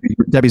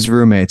 Debbie's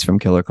roommates from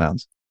Killer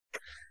Clowns.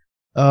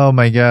 Oh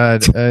my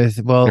God.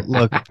 Well,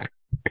 look,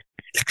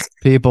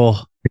 people,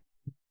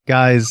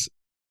 guys.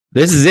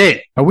 This is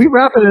it. Are we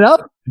wrapping it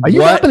up? Are you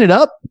wrapping it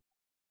up?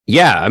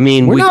 Yeah. I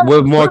mean,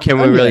 what more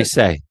can we really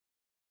say?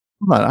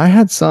 Come on, I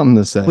had something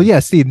to say. Well, yeah,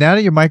 Steve, now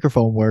that your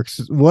microphone works,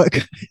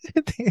 what?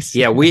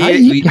 Yeah, we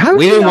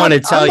didn't want to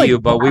tell you,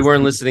 but we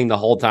weren't listening the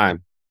whole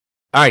time.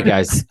 All right,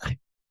 guys.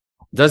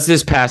 Does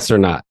this pass or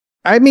not?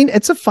 I mean,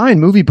 it's a fine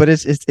movie, but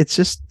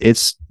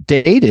it's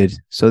dated,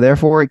 so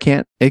therefore it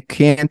can't.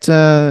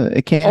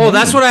 Oh,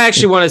 that's what I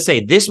actually want to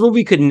say. This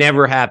movie could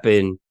never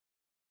happen.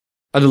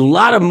 A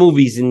lot of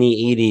movies in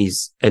the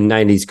 80s and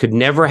 90s could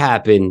never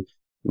happen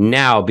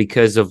now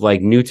because of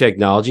like new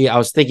technology. I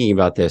was thinking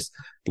about this.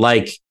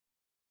 Like,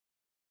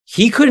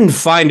 he couldn't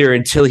find her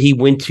until he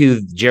went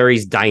to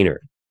Jerry's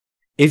Diner.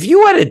 If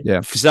you had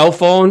a cell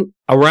phone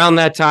around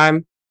that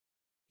time,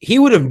 he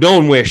would have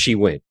known where she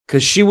went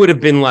because she would have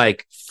been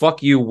like,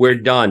 "Fuck you, we're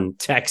done.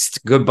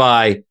 Text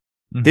goodbye."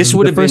 This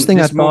would have been the first thing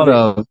I thought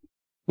of.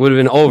 Would have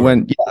been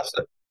over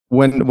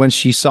when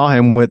she saw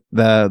him with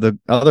the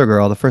other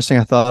girl. The first thing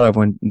I thought of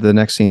when the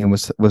next scene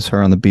was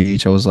her on the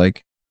beach. I was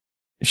like,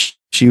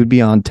 she would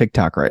be on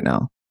TikTok right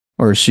now,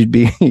 or she'd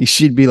be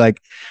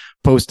like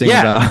posting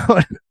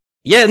about.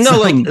 Yeah, no,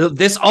 like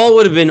this all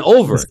would have been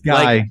over. This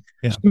guy,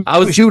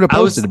 like, she would have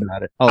posted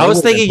about it. I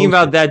was thinking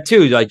about that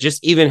too. Like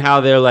just even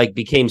how they're like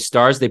became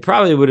stars. They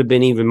probably would have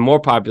been even more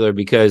popular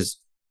because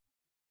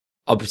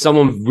of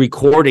someone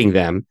recording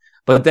them.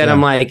 But then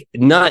I'm like,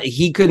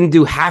 he couldn't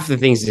do half the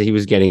things that he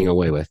was getting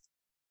away with.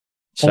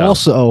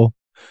 So.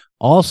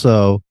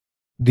 Also,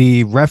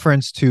 the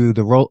reference to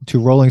to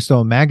Rolling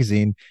Stone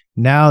magazine.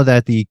 Now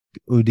that the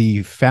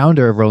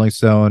founder of Rolling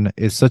Stone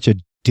is such a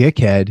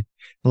dickhead,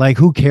 like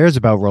who cares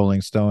about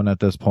Rolling Stone at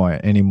this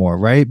point anymore,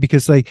 right?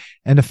 Because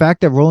and the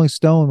fact that Rolling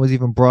Stone was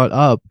even brought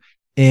up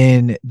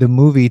in the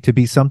movie to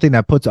be something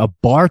that puts a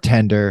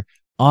bartender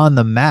on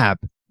the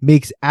map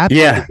makes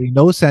absolutely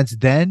no sense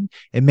then.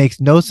 It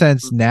makes no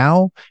sense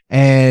now.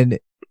 And,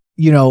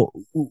 no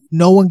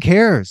one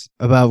cares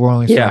about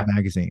Rolling Stone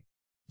magazine.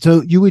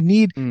 So you would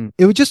need,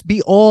 it would just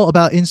be all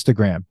about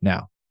Instagram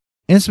now.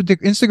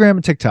 Instagram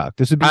and TikTok.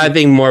 This would be. I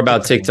think more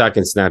about TikTok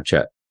and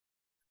Snapchat.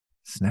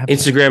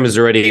 Instagram is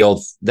already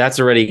old. That's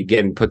already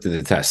getting put to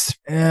the test.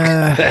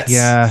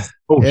 Yeah.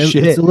 Oh,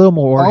 shit. It's a little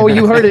more organized.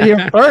 Oh, you heard it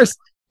here first.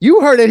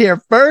 You heard it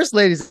here first,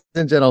 ladies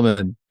and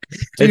gentlemen.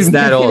 It's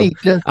that old.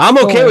 I'm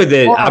okay with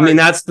it. I mean,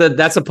 that's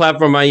a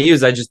platform I use.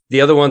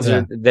 The other ones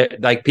are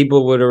like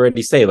people would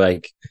already say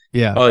like,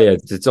 oh yeah,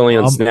 it's only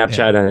on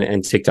Snapchat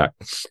and TikTok.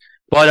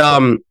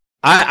 But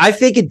I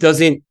think it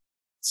doesn't.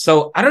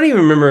 So I don't even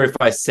remember if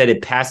I said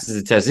it passes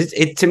the test.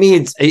 It to me,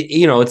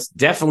 it's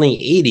definitely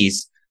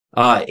 80s,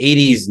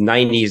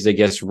 90s, I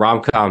guess,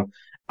 rom-com.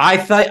 I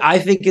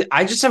think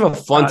I just have a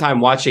fun time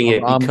watching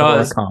it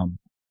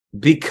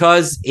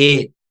because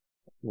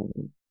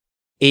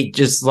it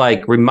just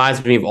like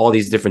reminds me of all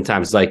these different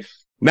times. Like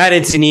Matt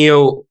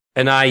Antonio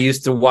and I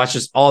used to watch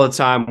this all the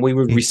time. We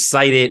would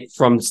recite it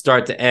from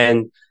start to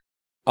end.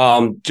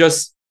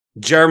 Just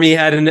Jeremy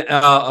had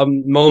a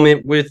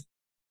moment with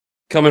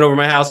coming over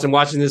my house and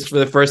watching this for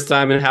the first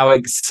time and how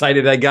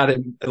excited I got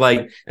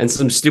and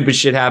some stupid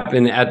shit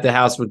happened at the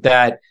house with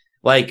that.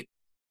 Like,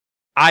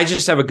 I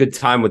just have a good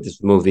time with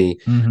this movie.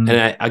 And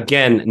I,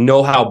 again,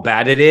 know how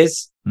bad it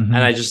is.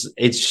 And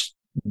it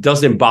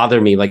doesn't bother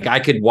me. Like I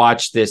could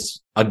watch this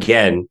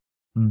again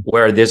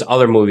where there's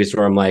other movies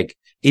where I'm like,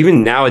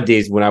 even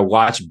nowadays when I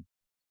watch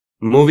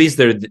movies,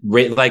 they're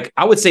like,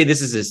 I would say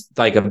this is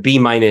like a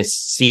B-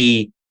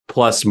 C+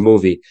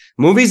 movie.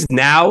 Movies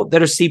now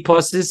that are C+,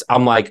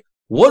 I'm like,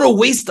 what a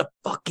waste of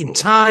fucking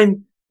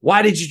time.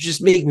 Why did you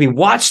just make me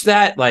watch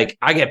that? Like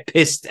I get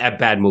pissed at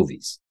bad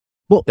movies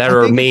that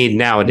are made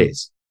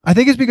nowadays. I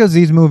think it's because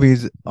these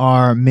movies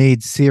are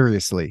made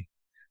seriously.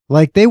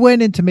 Like they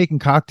went into making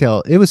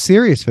Cocktail. It was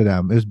serious for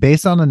them. It was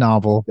based on a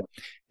novel.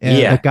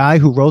 And the guy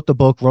who wrote the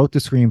book wrote the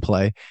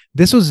screenplay.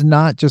 This was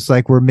not just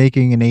like we're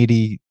making an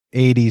 80s.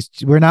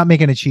 We're not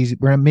making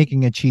we're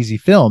making a cheesy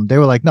film. They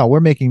were like, no,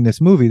 we're making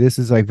this movie. This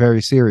is like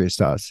very serious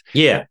to us.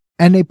 Yeah.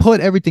 And they put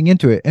everything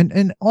into it.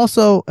 And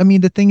also, I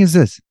mean, the thing is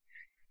this.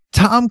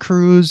 Tom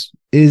Cruise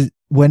is,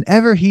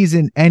 whenever he's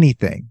in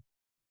anything,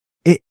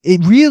 it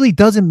really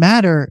doesn't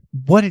matter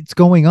what it's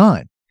going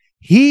on.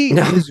 He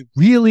is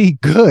really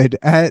good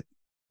at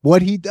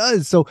what he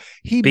does. So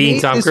he being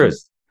Tom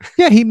Cruise.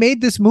 Yeah, he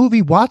made this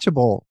movie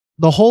watchable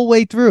the whole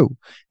way through.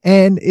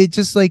 And it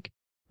just like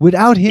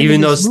without him. Even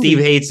though Steve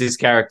hates his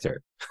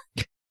character.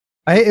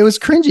 It was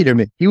cringy to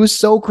me. He was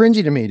so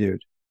cringy to me,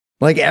 dude.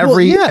 Like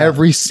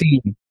every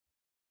scene.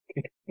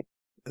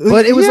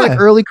 But it was like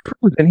early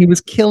Cruise and he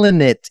was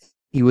killing it.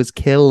 He was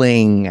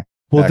killing.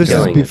 Well, this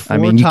is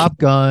before Top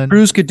Gun.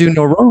 Cruise could do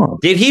no wrong.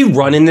 Did he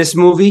run in this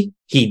movie?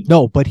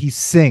 No, but he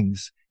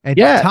sings. And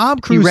Tom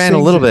Cruise ran a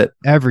little bit.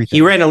 Everything.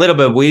 He ran a little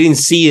bit. But we didn't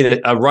see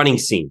a running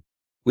scene.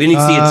 We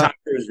didn't see a Tom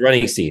Cruise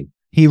running scene.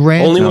 He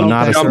ran. Only when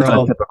not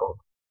typical.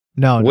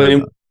 No,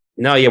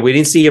 we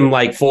didn't see him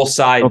like full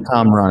side. No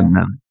Tom run,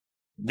 man.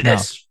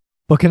 This. No.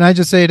 But can I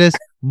just say this?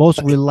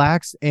 Most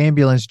relaxed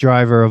ambulance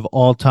driver of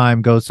all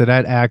time goes to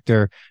that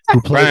actor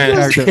who played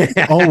the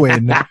character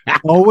Owen.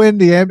 Owen,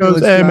 the ambulance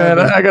driver. Man,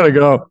 I gotta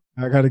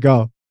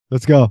go.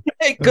 Let's go.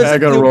 Hey,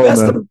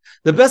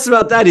 the best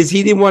about that is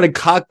he didn't want to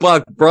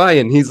cockblock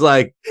Brian. He's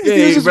like,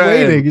 hey, he's just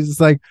Brian. waiting. He's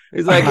just like,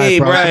 hey,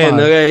 Brian,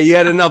 okay, you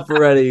had enough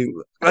already.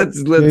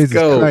 Let's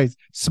go. Christ.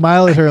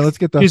 Smile at her. Let's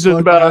get the. She's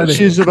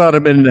about a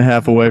minute and a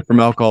half away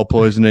from alcohol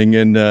poisoning,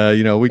 and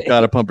we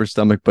gotta pump her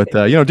stomach. But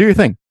do your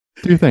thing.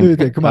 Do your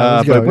thing. Come on.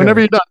 Let's go. But whenever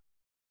you're done.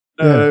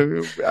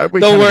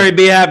 Don't worry.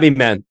 Be happy,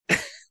 man.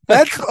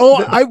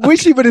 I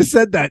wish he would have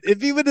said that.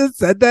 If he would have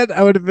said that,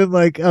 I would have been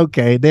like,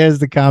 okay, there's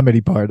the comedy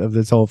part of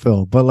this whole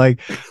film. But like,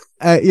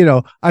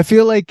 I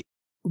feel like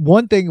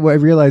one thing what I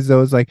realized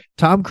though is like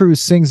Tom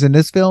Cruise sings in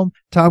this film.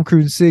 Tom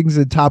Cruise sings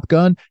in Top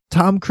Gun.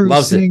 Tom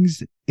Cruise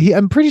sings.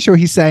 I'm pretty sure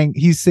he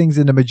sings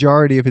in the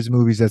majority of his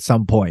movies at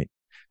some point.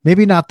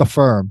 Maybe not The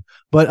Firm,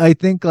 but I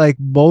think like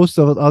most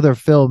of other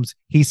films,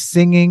 he's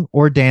singing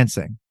or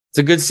dancing. It's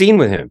a good scene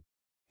with him.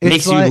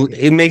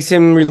 It makes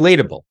him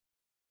relatable.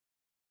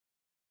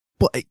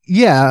 But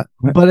yeah,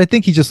 but I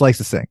think he just likes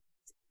to sing.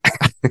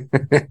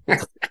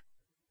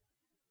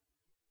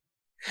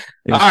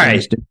 All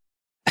right.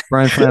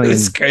 Brian Flanagan.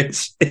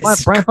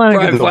 Brian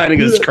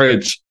Flanagan's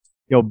cringe.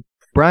 Yo,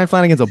 Brian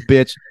Flanagan's a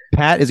bitch.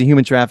 Pat is a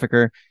human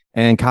trafficker,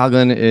 and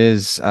Coughlin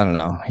is, I don't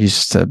know.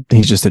 He's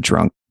just a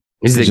drunk.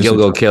 He's the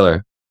Gilgo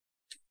killer.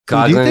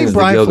 Coughlin, do you think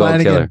Brian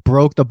Flanagan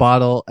broke the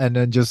bottle and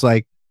then just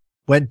like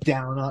went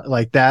down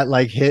like that,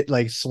 like hit,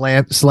 like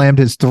slammed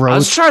his throat? I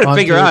was trying to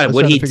figure out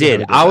what he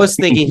did. I was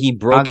thinking he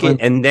broke it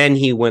and then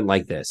he went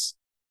like this,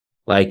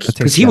 like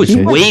because he was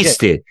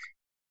wasted,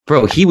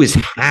 bro. He was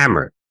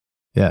hammered.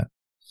 Yeah.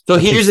 So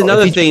here's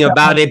another thing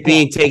about it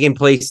being taking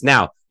place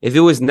now. If it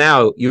was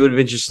now, you would have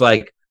been just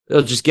like,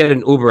 "They'll just get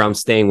an Uber. I'm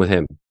staying with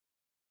him."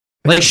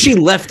 Like she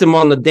left him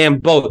on the damn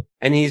boat,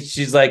 and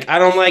she's like, "I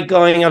don't like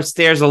going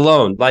upstairs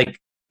alone." Like,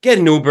 get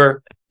an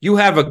Uber. You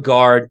have a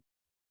guard.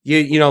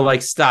 You know,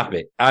 like stop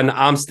it.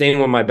 I'm staying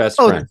with my best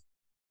friend.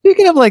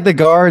 Speaking of like the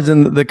guards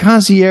and the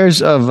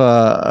concierge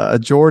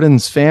of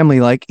Jordan's family,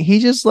 like he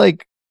just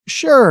like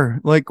sure,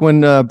 like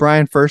when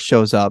Brian first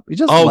shows up, he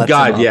just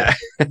yeah.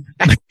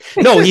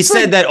 No, he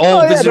said that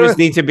all visitors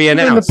need to be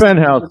announced. In the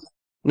penthouse.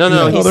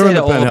 No, he said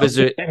that all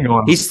visitors.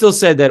 He still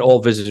said that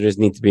all visitors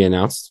need to be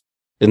announced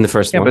in the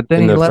first one. But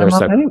then he let him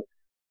up anyway.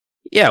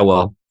 Yeah,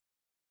 well,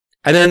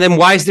 and then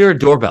why is there a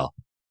doorbell?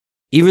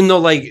 Even though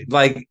like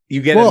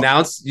you get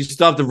announced, you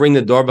still have to ring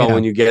the doorbell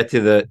when you get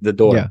to the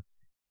door. Yeah.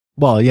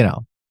 Well, you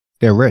know,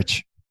 they're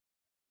rich.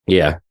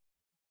 Yeah.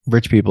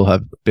 Rich people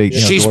have big.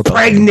 She's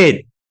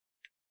pregnant.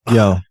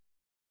 Yo,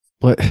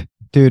 what,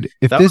 dude?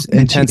 If that this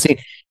intense scene.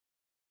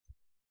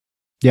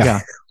 Yeah.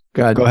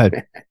 Go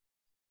ahead.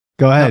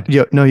 Go ahead.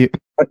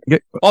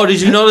 Oh,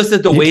 did you notice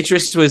that the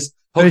waitress was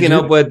hooking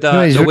up with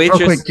the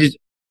waitress?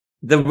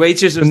 The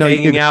waitress was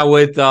hanging out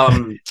with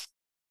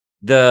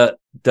the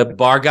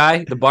bar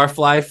guy, the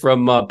barfly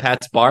from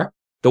Pat's bar.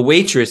 The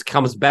waitress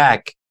comes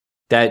back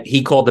that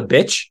he called a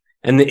bitch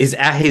and is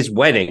at his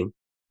wedding,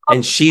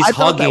 and she's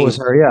hugging. That was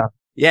her, yeah.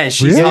 Yeah,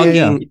 she's hugging.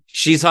 Yeah.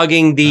 She's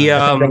hugging the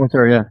that was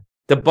her, yeah.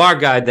 The bar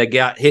guy that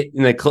got hit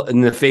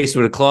in the face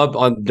with a club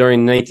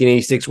during the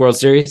 1986 World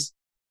Series.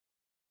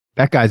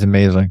 That guy's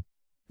amazing.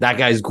 That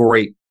guy's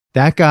great.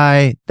 That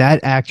guy,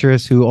 that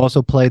actress who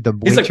also played the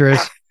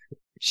waitress,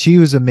 she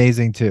was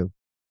amazing too.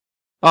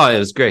 Oh, it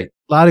was great.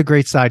 A lot of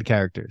great side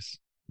characters.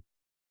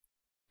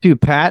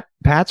 Dude,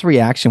 Pat's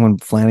reaction when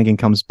Flanagan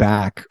comes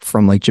back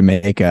from like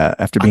Jamaica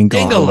after being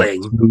gone like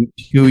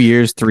 2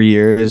 years, 3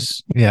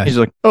 years. Yeah. He's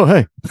like, oh,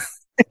 hey.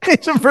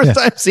 It's the first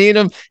time seeing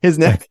him, his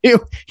nephew,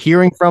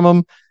 hearing from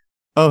him.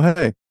 Oh,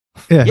 hey.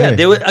 Yeah, hey.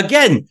 They were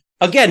again,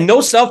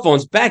 no cell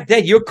phones. Back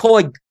then, you're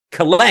calling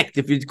collect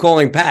if you're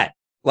calling Pat.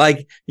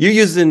 Like you're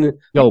using.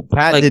 No,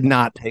 Pat did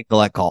not take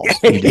collect calls.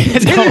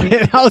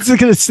 I was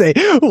gonna say,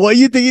 what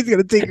you think he's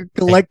gonna take a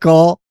collect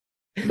call?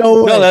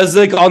 No, that was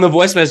like on the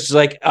voice message,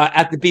 like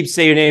at the beep,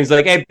 say your names.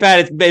 Like, hey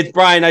Pat, it's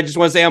Brian. I just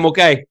want to say I'm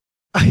okay.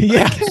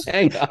 Yeah.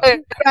 Hey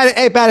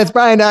Pat, it's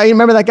Brian. You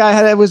remember that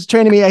guy that was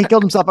training me? He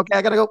killed himself. Okay,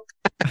 I gotta go.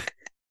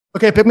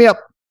 Okay, pick me up.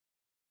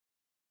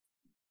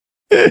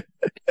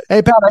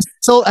 Hey Pat,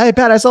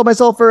 I sold my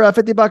soul for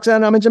 $50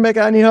 and I'm in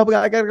Jamaica. I need help.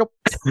 I gotta go.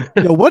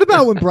 Yo, what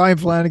about when Brian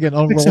Flanagan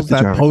unrolls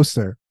that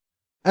poster?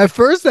 At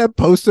first, that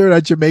poster,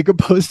 that Jamaica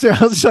poster,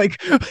 I was like,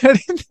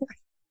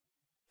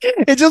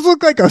 it just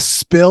looked like a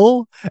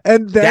spill,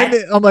 and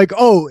then I'm like,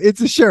 oh, it's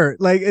a shirt.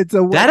 Like it's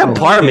a that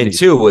apartment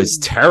too was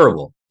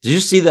terrible. Did you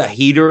see the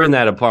heater in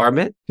that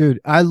apartment? Dude,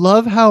 I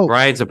love how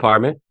Brian's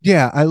apartment.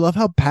 Yeah, I love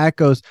how Pat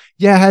goes,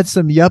 yeah, I had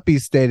some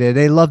yuppies stay there.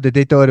 They loved it.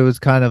 They thought it was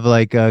kind of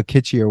like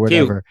kitschy or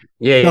whatever.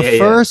 Cute. The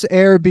first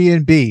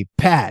Airbnb,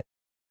 Pat.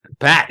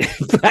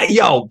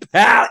 Yo,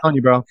 Pat. On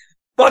you, bro.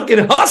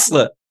 Fucking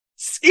hustler.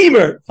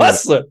 Schemer.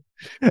 Hustler.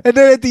 And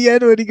then at the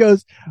end when he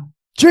goes,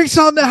 drinks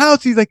on the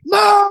house, he's like,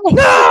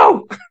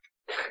 no.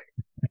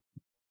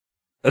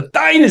 A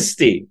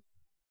dynasty.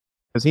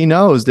 Because he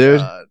knows,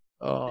 dude.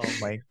 Oh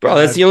my god, bro!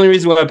 That's the only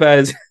reason why Pat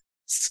is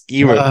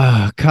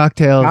schemer.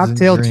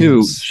 Cocktail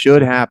 2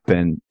 should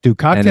happen, dude.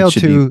 Cocktail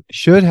 2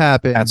 should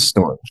happen. That's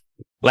story.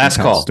 Last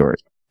call. Story.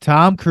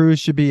 Tom Cruise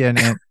should be in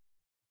it,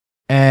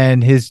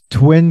 and his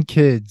twin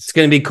kids. It's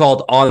going to be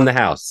called On the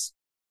House.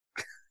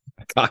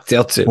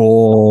 Cocktail 2.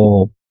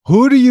 Oh,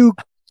 who do you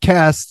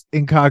cast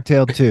in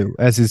Cocktail 2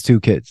 as his two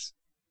kids?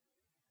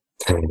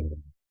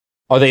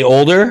 Are they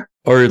older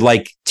or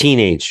like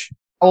teenage?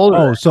 Older.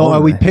 Oh, so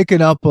are we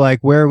picking up like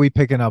where are we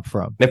picking up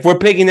from? If we're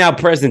picking out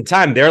present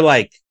time, they're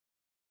like,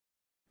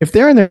 if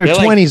they're in their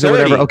 20s like or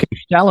whatever, okay,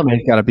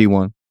 Chalamet's got to be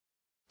one.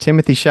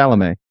 Timothy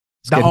Chalamet.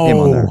 Let's get him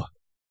on there.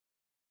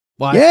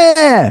 What?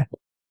 Yeah.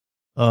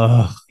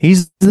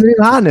 He's the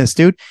hotness,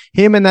 dude.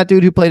 Him and that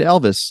dude who played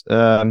Elvis.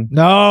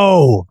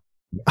 No.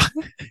 That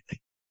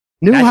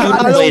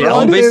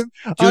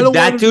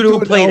dude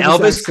who played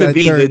Elvis could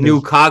be the new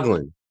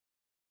Coughlin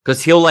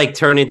because he'll like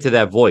turn into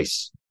that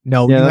voice.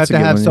 No, Yeah, you have that's a to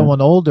good have one, yeah.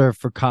 someone older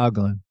for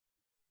Coughlin.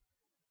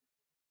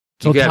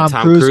 So You could have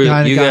Tom Cruise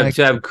kind You of have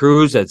to have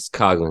Cruise as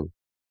Coughlin.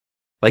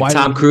 Like Why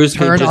Tom did he Cruise could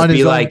turn just on his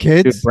be own like,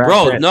 kids. Dude, Brad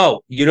bro, Pitt.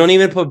 no, you don't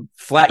even put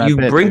Flat. Brad You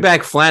Pitt, bring dude.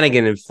 back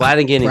Flanagan, and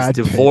Flanagan is Brad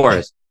Pitt.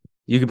 divorced.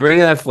 You could bring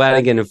that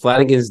Flanagan, and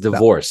Flanagan's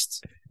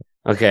divorced.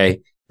 Okay,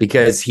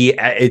 because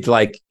it's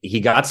like he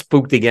got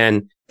spooked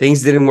again.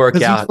 Things didn't work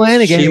Because he's out.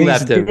 Flanagan She and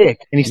left he's a him.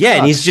 dick. And he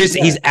And he's sucks. just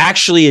he's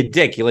actually a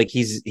dick. Like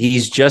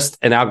he's just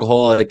an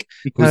alcoholic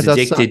He kinda who's does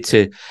addicted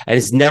to, and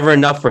it's never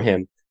enough for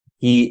him.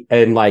 He's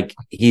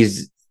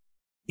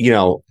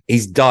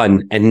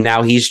done, and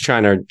now he's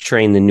trying to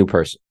train the new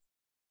person.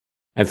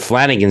 And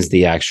Flanagan's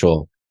the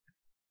actual,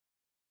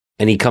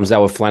 and he comes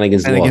out with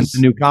Flanagan's Flanagan's laws.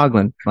 the new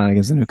Coughlin.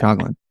 Flanagan's the new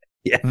Coughlin.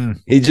 Yeah,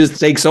 he just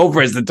takes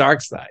over as the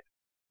dark side.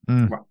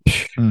 All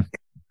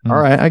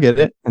right, I get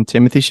it. And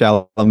Timothy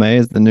Chalamet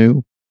is the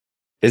new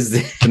Is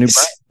the new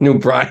Brian. new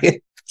Brian?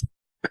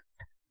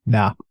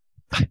 Nah.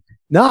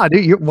 No,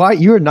 dude,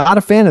 you're not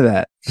a fan of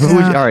that. Who would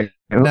you, all right.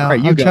 All No, right,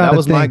 you I'm go. trying That to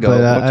was my think, go.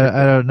 but What's your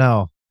I don't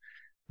know.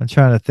 I'm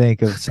trying to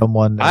think of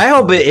someone. I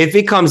hope if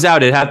it comes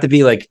out, it'd have to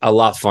be like a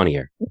lot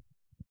funnier.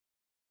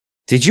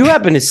 Did you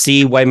happen to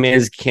see White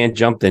Man's Can't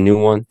Jump, the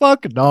new one?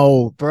 Fuck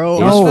no,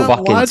 bro. It was I'm not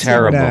fucking watching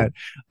terrible. that.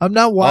 I'm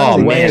not Oh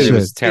watching man, that it shit.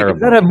 was terrible.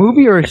 Is that a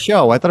movie or a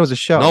show? I thought it was a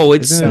show. No,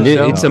 it's Isn't it a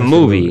show? it's a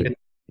movie.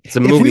 It's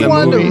a If movie. you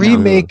wanted to movie.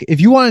 remake, if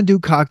you want to do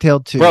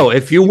Cocktail 2, Bro,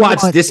 if you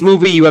watch want- this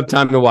movie, you have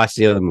time to watch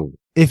the other movie.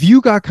 if you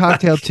got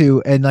Cocktail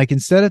 2 and like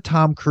instead of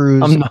Tom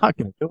Cruise, I'm not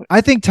going to do it. I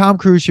think Tom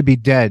Cruise should be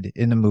dead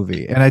in the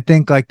movie. And I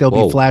think like there'll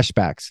Whoa. be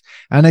flashbacks.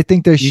 And I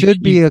think there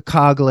should be a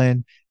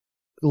Coughlin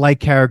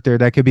like character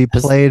that could be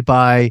played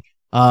by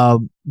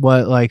who's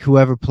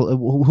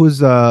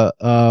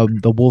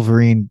the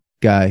Wolverine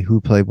guy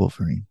who played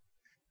Wolverine.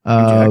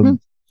 Jackman?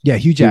 Yeah,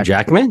 Hugh Hugh Jackman.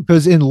 Jackman?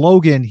 Because in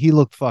Logan, he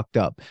looked fucked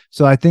up.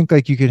 So I think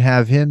like you could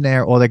have him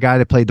there, or the guy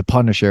that played the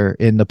Punisher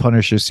in the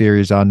Punisher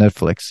series on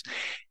Netflix.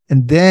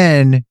 And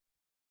then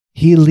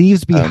he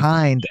leaves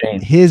behind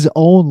his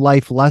own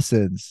life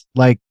lessons,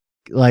 for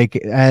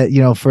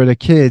the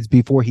kids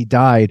before he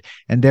died.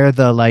 And they're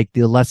the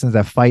lessons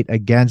that fight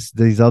against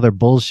these other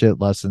bullshit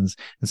lessons.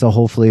 And so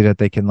hopefully that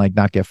they can like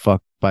not get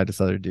fucked by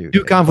this other dude.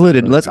 Too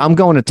convoluted. I'm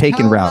going to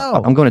Taken Hell route.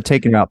 no. I'm going to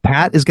Taken route.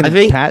 Pat's going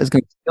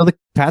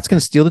to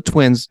steal the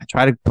twins,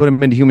 try to put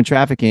them into human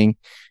trafficking,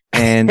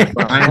 and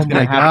Brian's Oh going to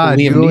my have God, to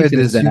Liam you and Neeson this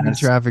his human ass.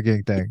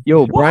 trafficking thing.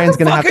 Yo, Why Brian's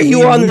the going to have fuck to are you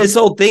Liam on Neeson- this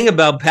whole thing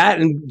about Pat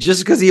and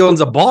just because he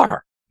owns a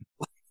bar?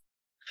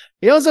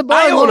 He owns a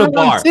bar I in own Long a Island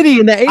bar. City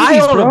in the 80s, I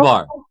own bro. a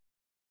bar.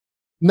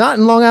 Not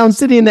in Long Island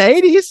City in the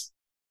 80s.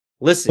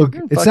 Listen, Look,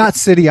 it's not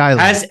City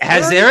Island.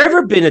 has there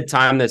ever been a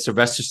time that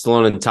Sylvester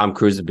Stallone and Tom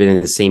Cruise have been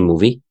in the same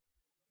movie?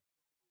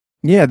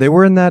 Yeah, they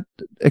were in that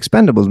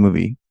Expendables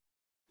movie.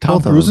 Tom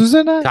both of Cruise them. is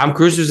in that? Tom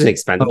Cruise was in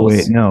Expendables. Oh,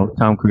 wait, no.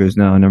 Tom Cruise.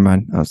 No, never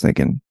mind. I was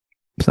thinking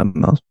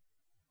something else.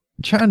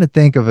 I'm trying to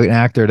think of an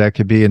actor that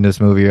could be in this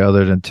movie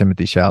other than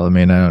Timothy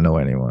Chalamet. And I don't know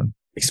anyone.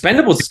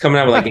 Expendables is coming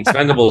out with like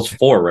Expendables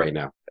 4 right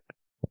now.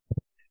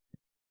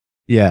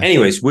 Yeah.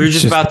 Anyways, we're It's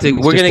just just- about to.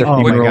 it's We're just gonna.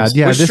 Oh my we're, God.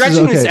 Yeah, we're this is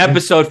stretching this okay.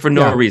 episode for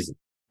no Yeah. reason.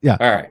 Yeah.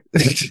 All right.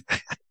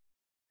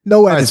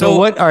 No way. All right, so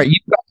what? All right, you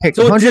got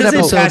So it 100 doesn't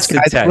episodes. pass the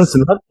Guys, test.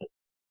 listen,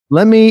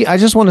 let me. I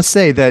just want to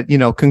say that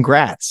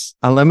congrats.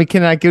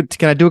 Can I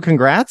do a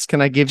congrats?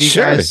 Can I give you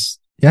Sure. guys?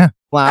 Yeah.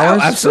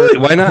 Flowers. Oh, absolutely.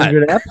 for Why not?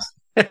 100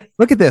 eps?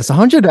 Look at this.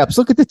 100 eps.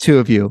 Look at the two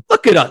of you.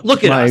 Look at us.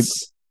 Look at My-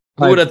 us.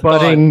 Who would have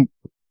thought?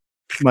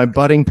 My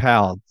budding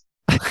pals.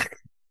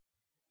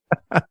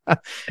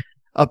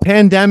 A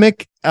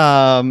pandemic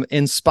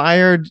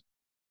inspired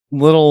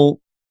little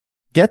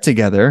get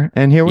together,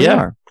 and here we Yeah.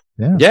 are.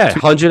 Yeah,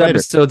 100 later.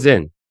 episodes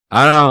in.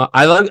 I don't know.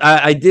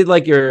 I did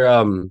like your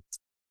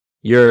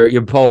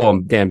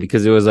poem, Dan,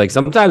 because it was like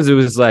sometimes it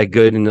was like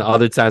good, and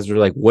other times we were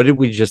like, what did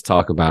we just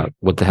talk about?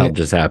 What the hell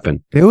just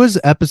happened? There was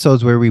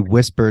episodes where you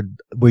whispered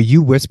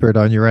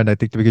on your end, I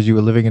think because you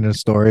were living in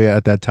Astoria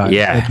at that time.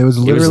 Yeah, And there was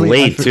it was literally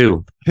late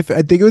too. I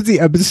think it was the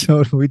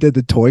episode when we did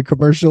the toy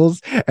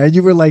commercials, and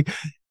you were like,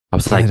 I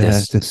was like "I'd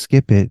this. have to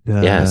skip it.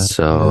 Yeah, it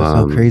so,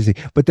 was so crazy."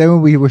 But then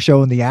when we were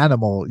showing the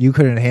animal, you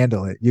couldn't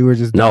handle it. You were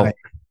just No. dying.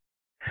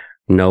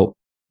 No.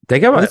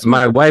 Think about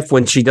my wife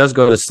when she does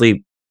go to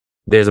sleep.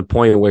 There's a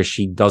point where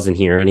she doesn't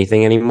hear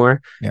anything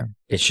anymore. Yeah.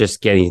 It's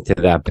just getting to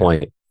that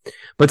point.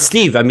 But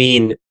Steve, I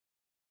mean,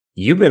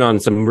 you've been on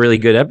some really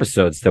good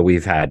episodes that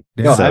we've had.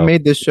 Yo, So- I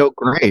made this show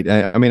great.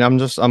 I mean, I'm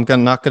not going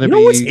to You be.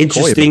 know what's coy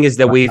interesting about is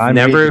that it. we've I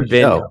never made the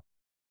been show.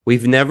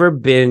 we've never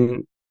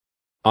been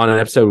on an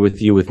episode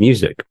with you with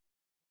music.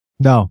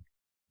 No,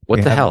 What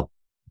We the haven't. hell?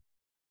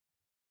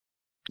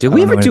 Did I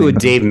we don't ever know do a anything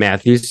about Dave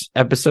Matthews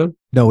episode?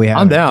 no, we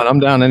haven't. I'm down. I'm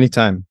down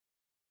anytime.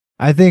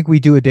 I think we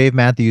do a Dave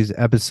Matthews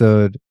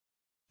episode.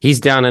 He's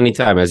down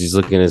anytime as he's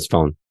looking at his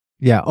phone.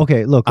 Yeah.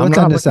 Okay. Look, I'm let's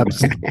not end this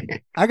looking-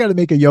 episode. I got to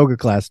make a yoga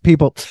class.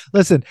 People,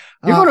 listen.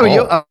 You're going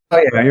to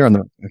yeah, you're on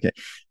the okay.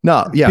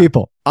 No, yeah,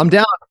 People. I'm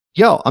down.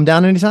 Yo, I'm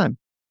down anytime.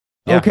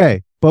 Yeah.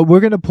 Okay, but we're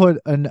gonna put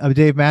a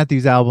Dave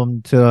Matthews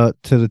album to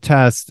the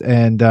test,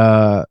 and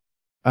I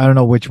don't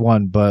know which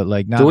one, but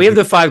like, Do we have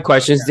the 5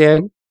 questions,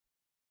 Dan?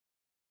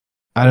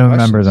 I don't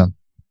remember them.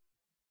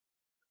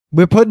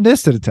 We're putting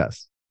this to the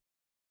test.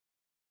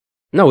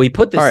 No, we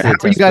put this. All right, how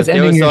are you guys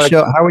ending your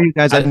show? How are you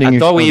guys ending your show? I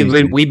thought we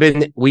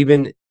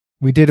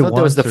did it.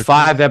 There was the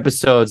 5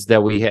 episodes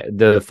that we had,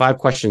 the 5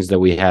 questions that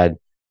we had.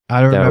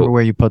 I don't remember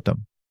where you put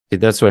them.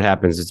 That's what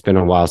happens. It's been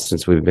a while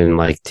since we've been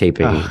like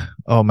taping.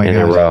 Oh my in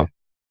god! A row.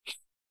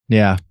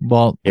 Yeah.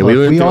 Well, yeah,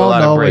 look, we all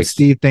know what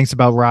Steve thinks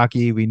about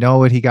Rocky. We know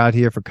what he got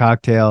here for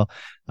Cocktail.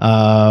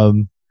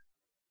 So,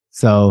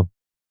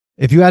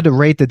 if you had to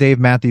rate the Dave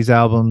Matthews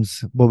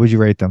albums, what would you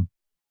rate them?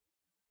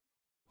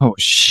 Oh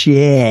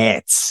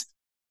shit!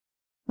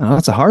 Oh,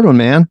 that's a hard one,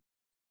 man.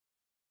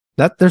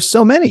 There's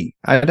so many.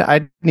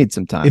 I need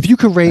some time. If you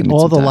could rate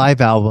all the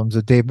live albums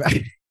of Dave,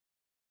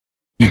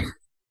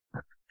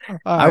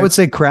 I would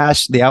say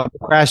Crash. The album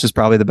Crash is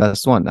probably the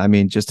best one. I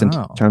mean, just in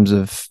terms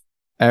of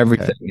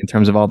everything, in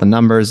terms of all the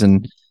numbers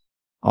and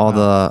all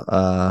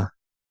the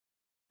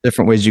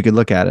different ways you could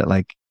look at it,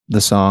 like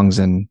the songs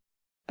and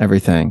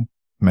everything.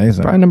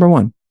 Amazing. Probably number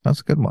 1.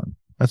 That's a good one.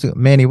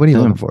 Manny, what are you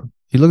looking for?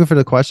 You looking for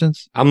the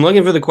questions? I'm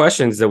looking for the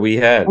questions that we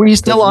had. Are we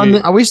still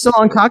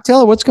on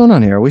Cocktail? Or what's going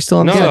on here? Are we still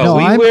on?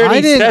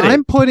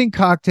 I'm putting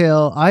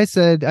Cocktail. I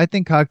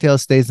think Cocktail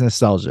stays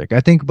nostalgic.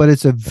 But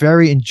it's a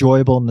very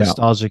enjoyable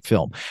nostalgic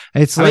film.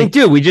 It's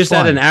dude, we just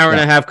had an hour and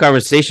a half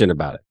conversation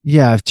about it.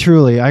 Yeah,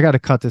 truly. I got to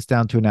cut this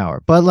down to an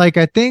hour. But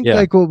I think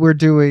what we're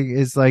doing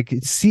is I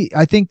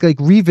think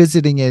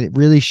revisiting it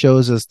really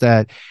shows us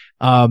that,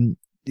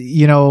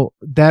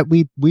 that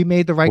we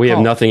made the right call. We have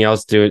nothing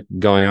else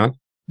going on.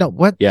 No,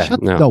 what? Yeah,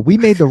 no, we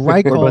made the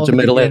right call. We're a bunch of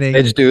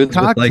middle-aged dudes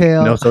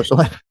Cocktail, with no social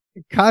life.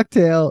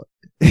 Cocktail.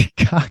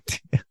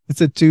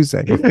 It's a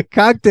Tuesday.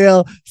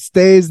 Cocktail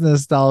stays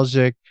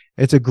nostalgic.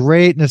 It's a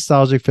great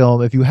nostalgic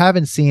film. If you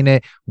haven't seen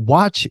it,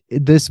 watch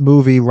this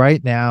movie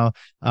right now.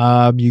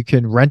 You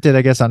can rent it,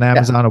 I guess, on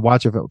Amazon or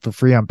watch it for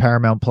free on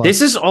Paramount Plus.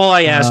 This is all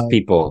I ask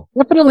people.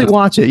 Definitely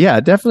watch it. Yeah,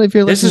 definitely. If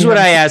you're this is what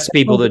I ask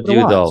people to do,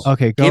 though.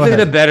 Okay, give it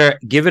a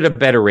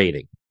better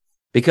rating.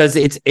 Because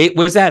it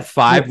was at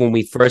 5 when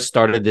we first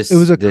started this. It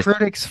was a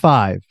critics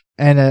 5,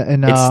 and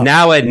it's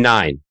now at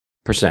 9%.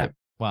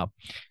 Wow,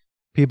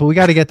 people, we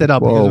got to get that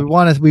up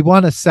because we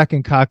want a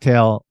second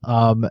Cocktail.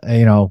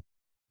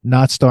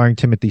 Not starring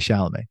Timothy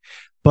Chalamet,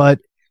 but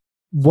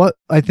what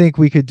I think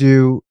we could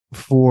do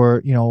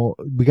for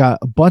we got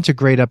a bunch of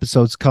great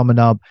episodes coming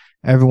up.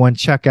 Everyone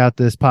check out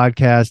this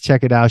podcast,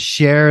 check it out,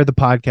 share the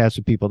podcast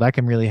with people. That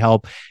can really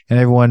help. And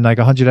everyone,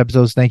 100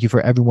 episodes. Thank you for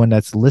everyone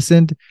that's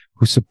listened,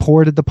 who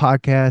supported the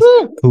podcast,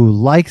 who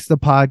likes the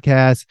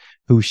podcast,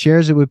 who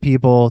shares it with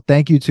people.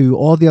 Thank you to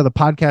all the other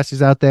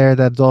podcasters out there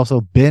that's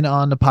also been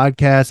on the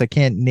podcast. I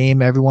can't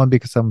name everyone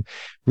because I'm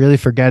really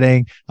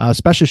forgetting.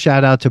 Special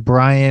shout out to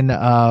Brian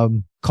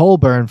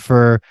Colburn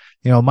for,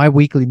 my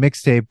weekly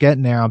mixtape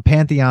getting there on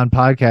Pantheon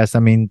Podcast. I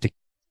mean,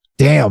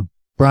 damn,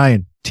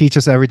 Brian. Teach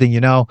us everything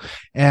you know,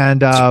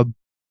 and definitely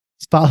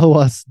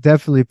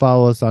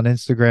follow us on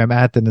Instagram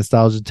at the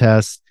Nostalgia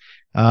Test.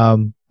 I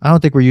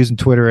don't think we're using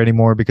Twitter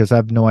anymore because I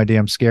have no idea.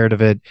 I'm scared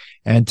of it.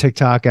 And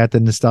TikTok at the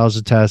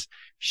Nostalgia Test.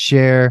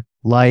 Share,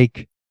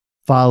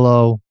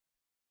 follow.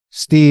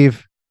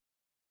 Steve,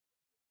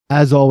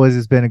 as always,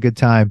 it's been a good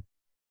time.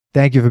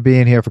 Thank you for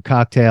being here for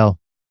Cocktail.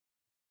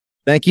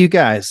 Thank you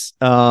guys.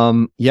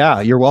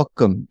 You're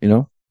welcome.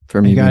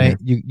 For me.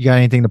 You got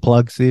anything to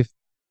plug, Steve?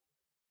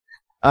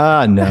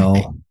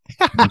 No.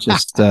 I'm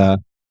just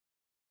I'm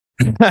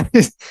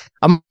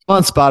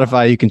on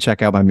Spotify. You can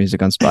check out my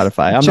music on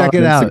Spotify. I'm check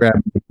not it on out.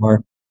 Instagram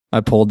anymore.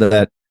 I pulled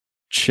that.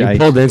 You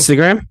pulled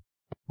Instagram?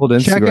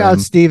 Check out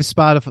Steve on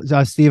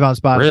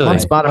Spotify. Really? On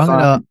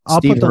Spotify. I'll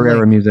Steve put the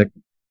Herrera music.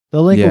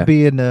 The link will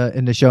be in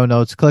the show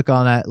notes. Click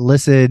on that.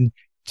 Listen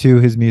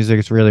to his music.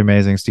 It's really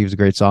amazing. Steve's a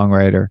great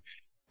songwriter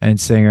and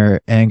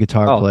singer and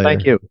guitar player.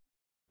 Thank you,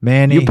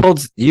 Manny.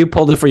 You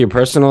pulled it for your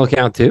personal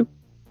account too?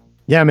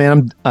 Yeah,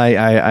 man.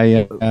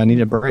 I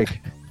need a break.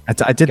 I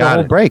did the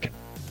whole break.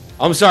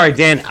 I'm sorry,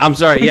 Dan. I'm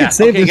sorry. Yeah.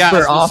 Okay,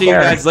 guys. We'll see you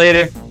guys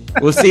later.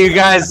 We'll see you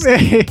guys.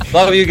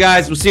 Love you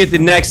guys. We'll see you at the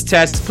next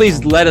test.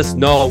 Please let us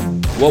know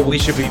what we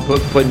should be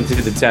putting to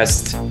the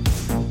test.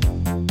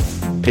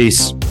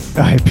 Peace.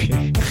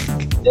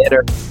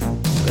 Later.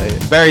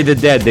 Bury the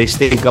dead. They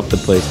stink up the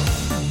place.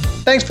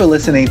 Thanks for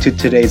listening to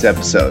today's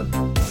episode.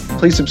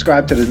 Please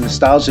subscribe to the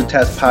Nostalgia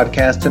Test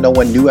podcast to know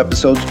when new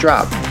episodes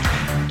drop.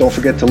 Don't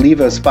forget to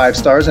leave us 5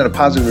 stars and a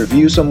positive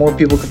review so more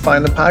people can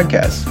find the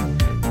podcast.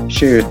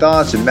 Share your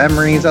thoughts and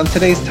memories on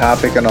today's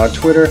topic on our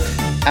Twitter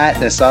at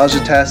Nostalgia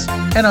Test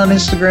and on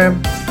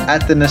Instagram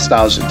at The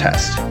Nostalgia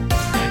Test.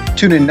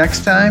 Tune in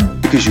next time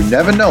because you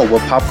never know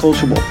what pop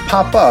culture will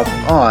pop up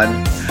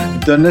on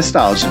The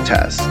Nostalgia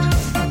Test.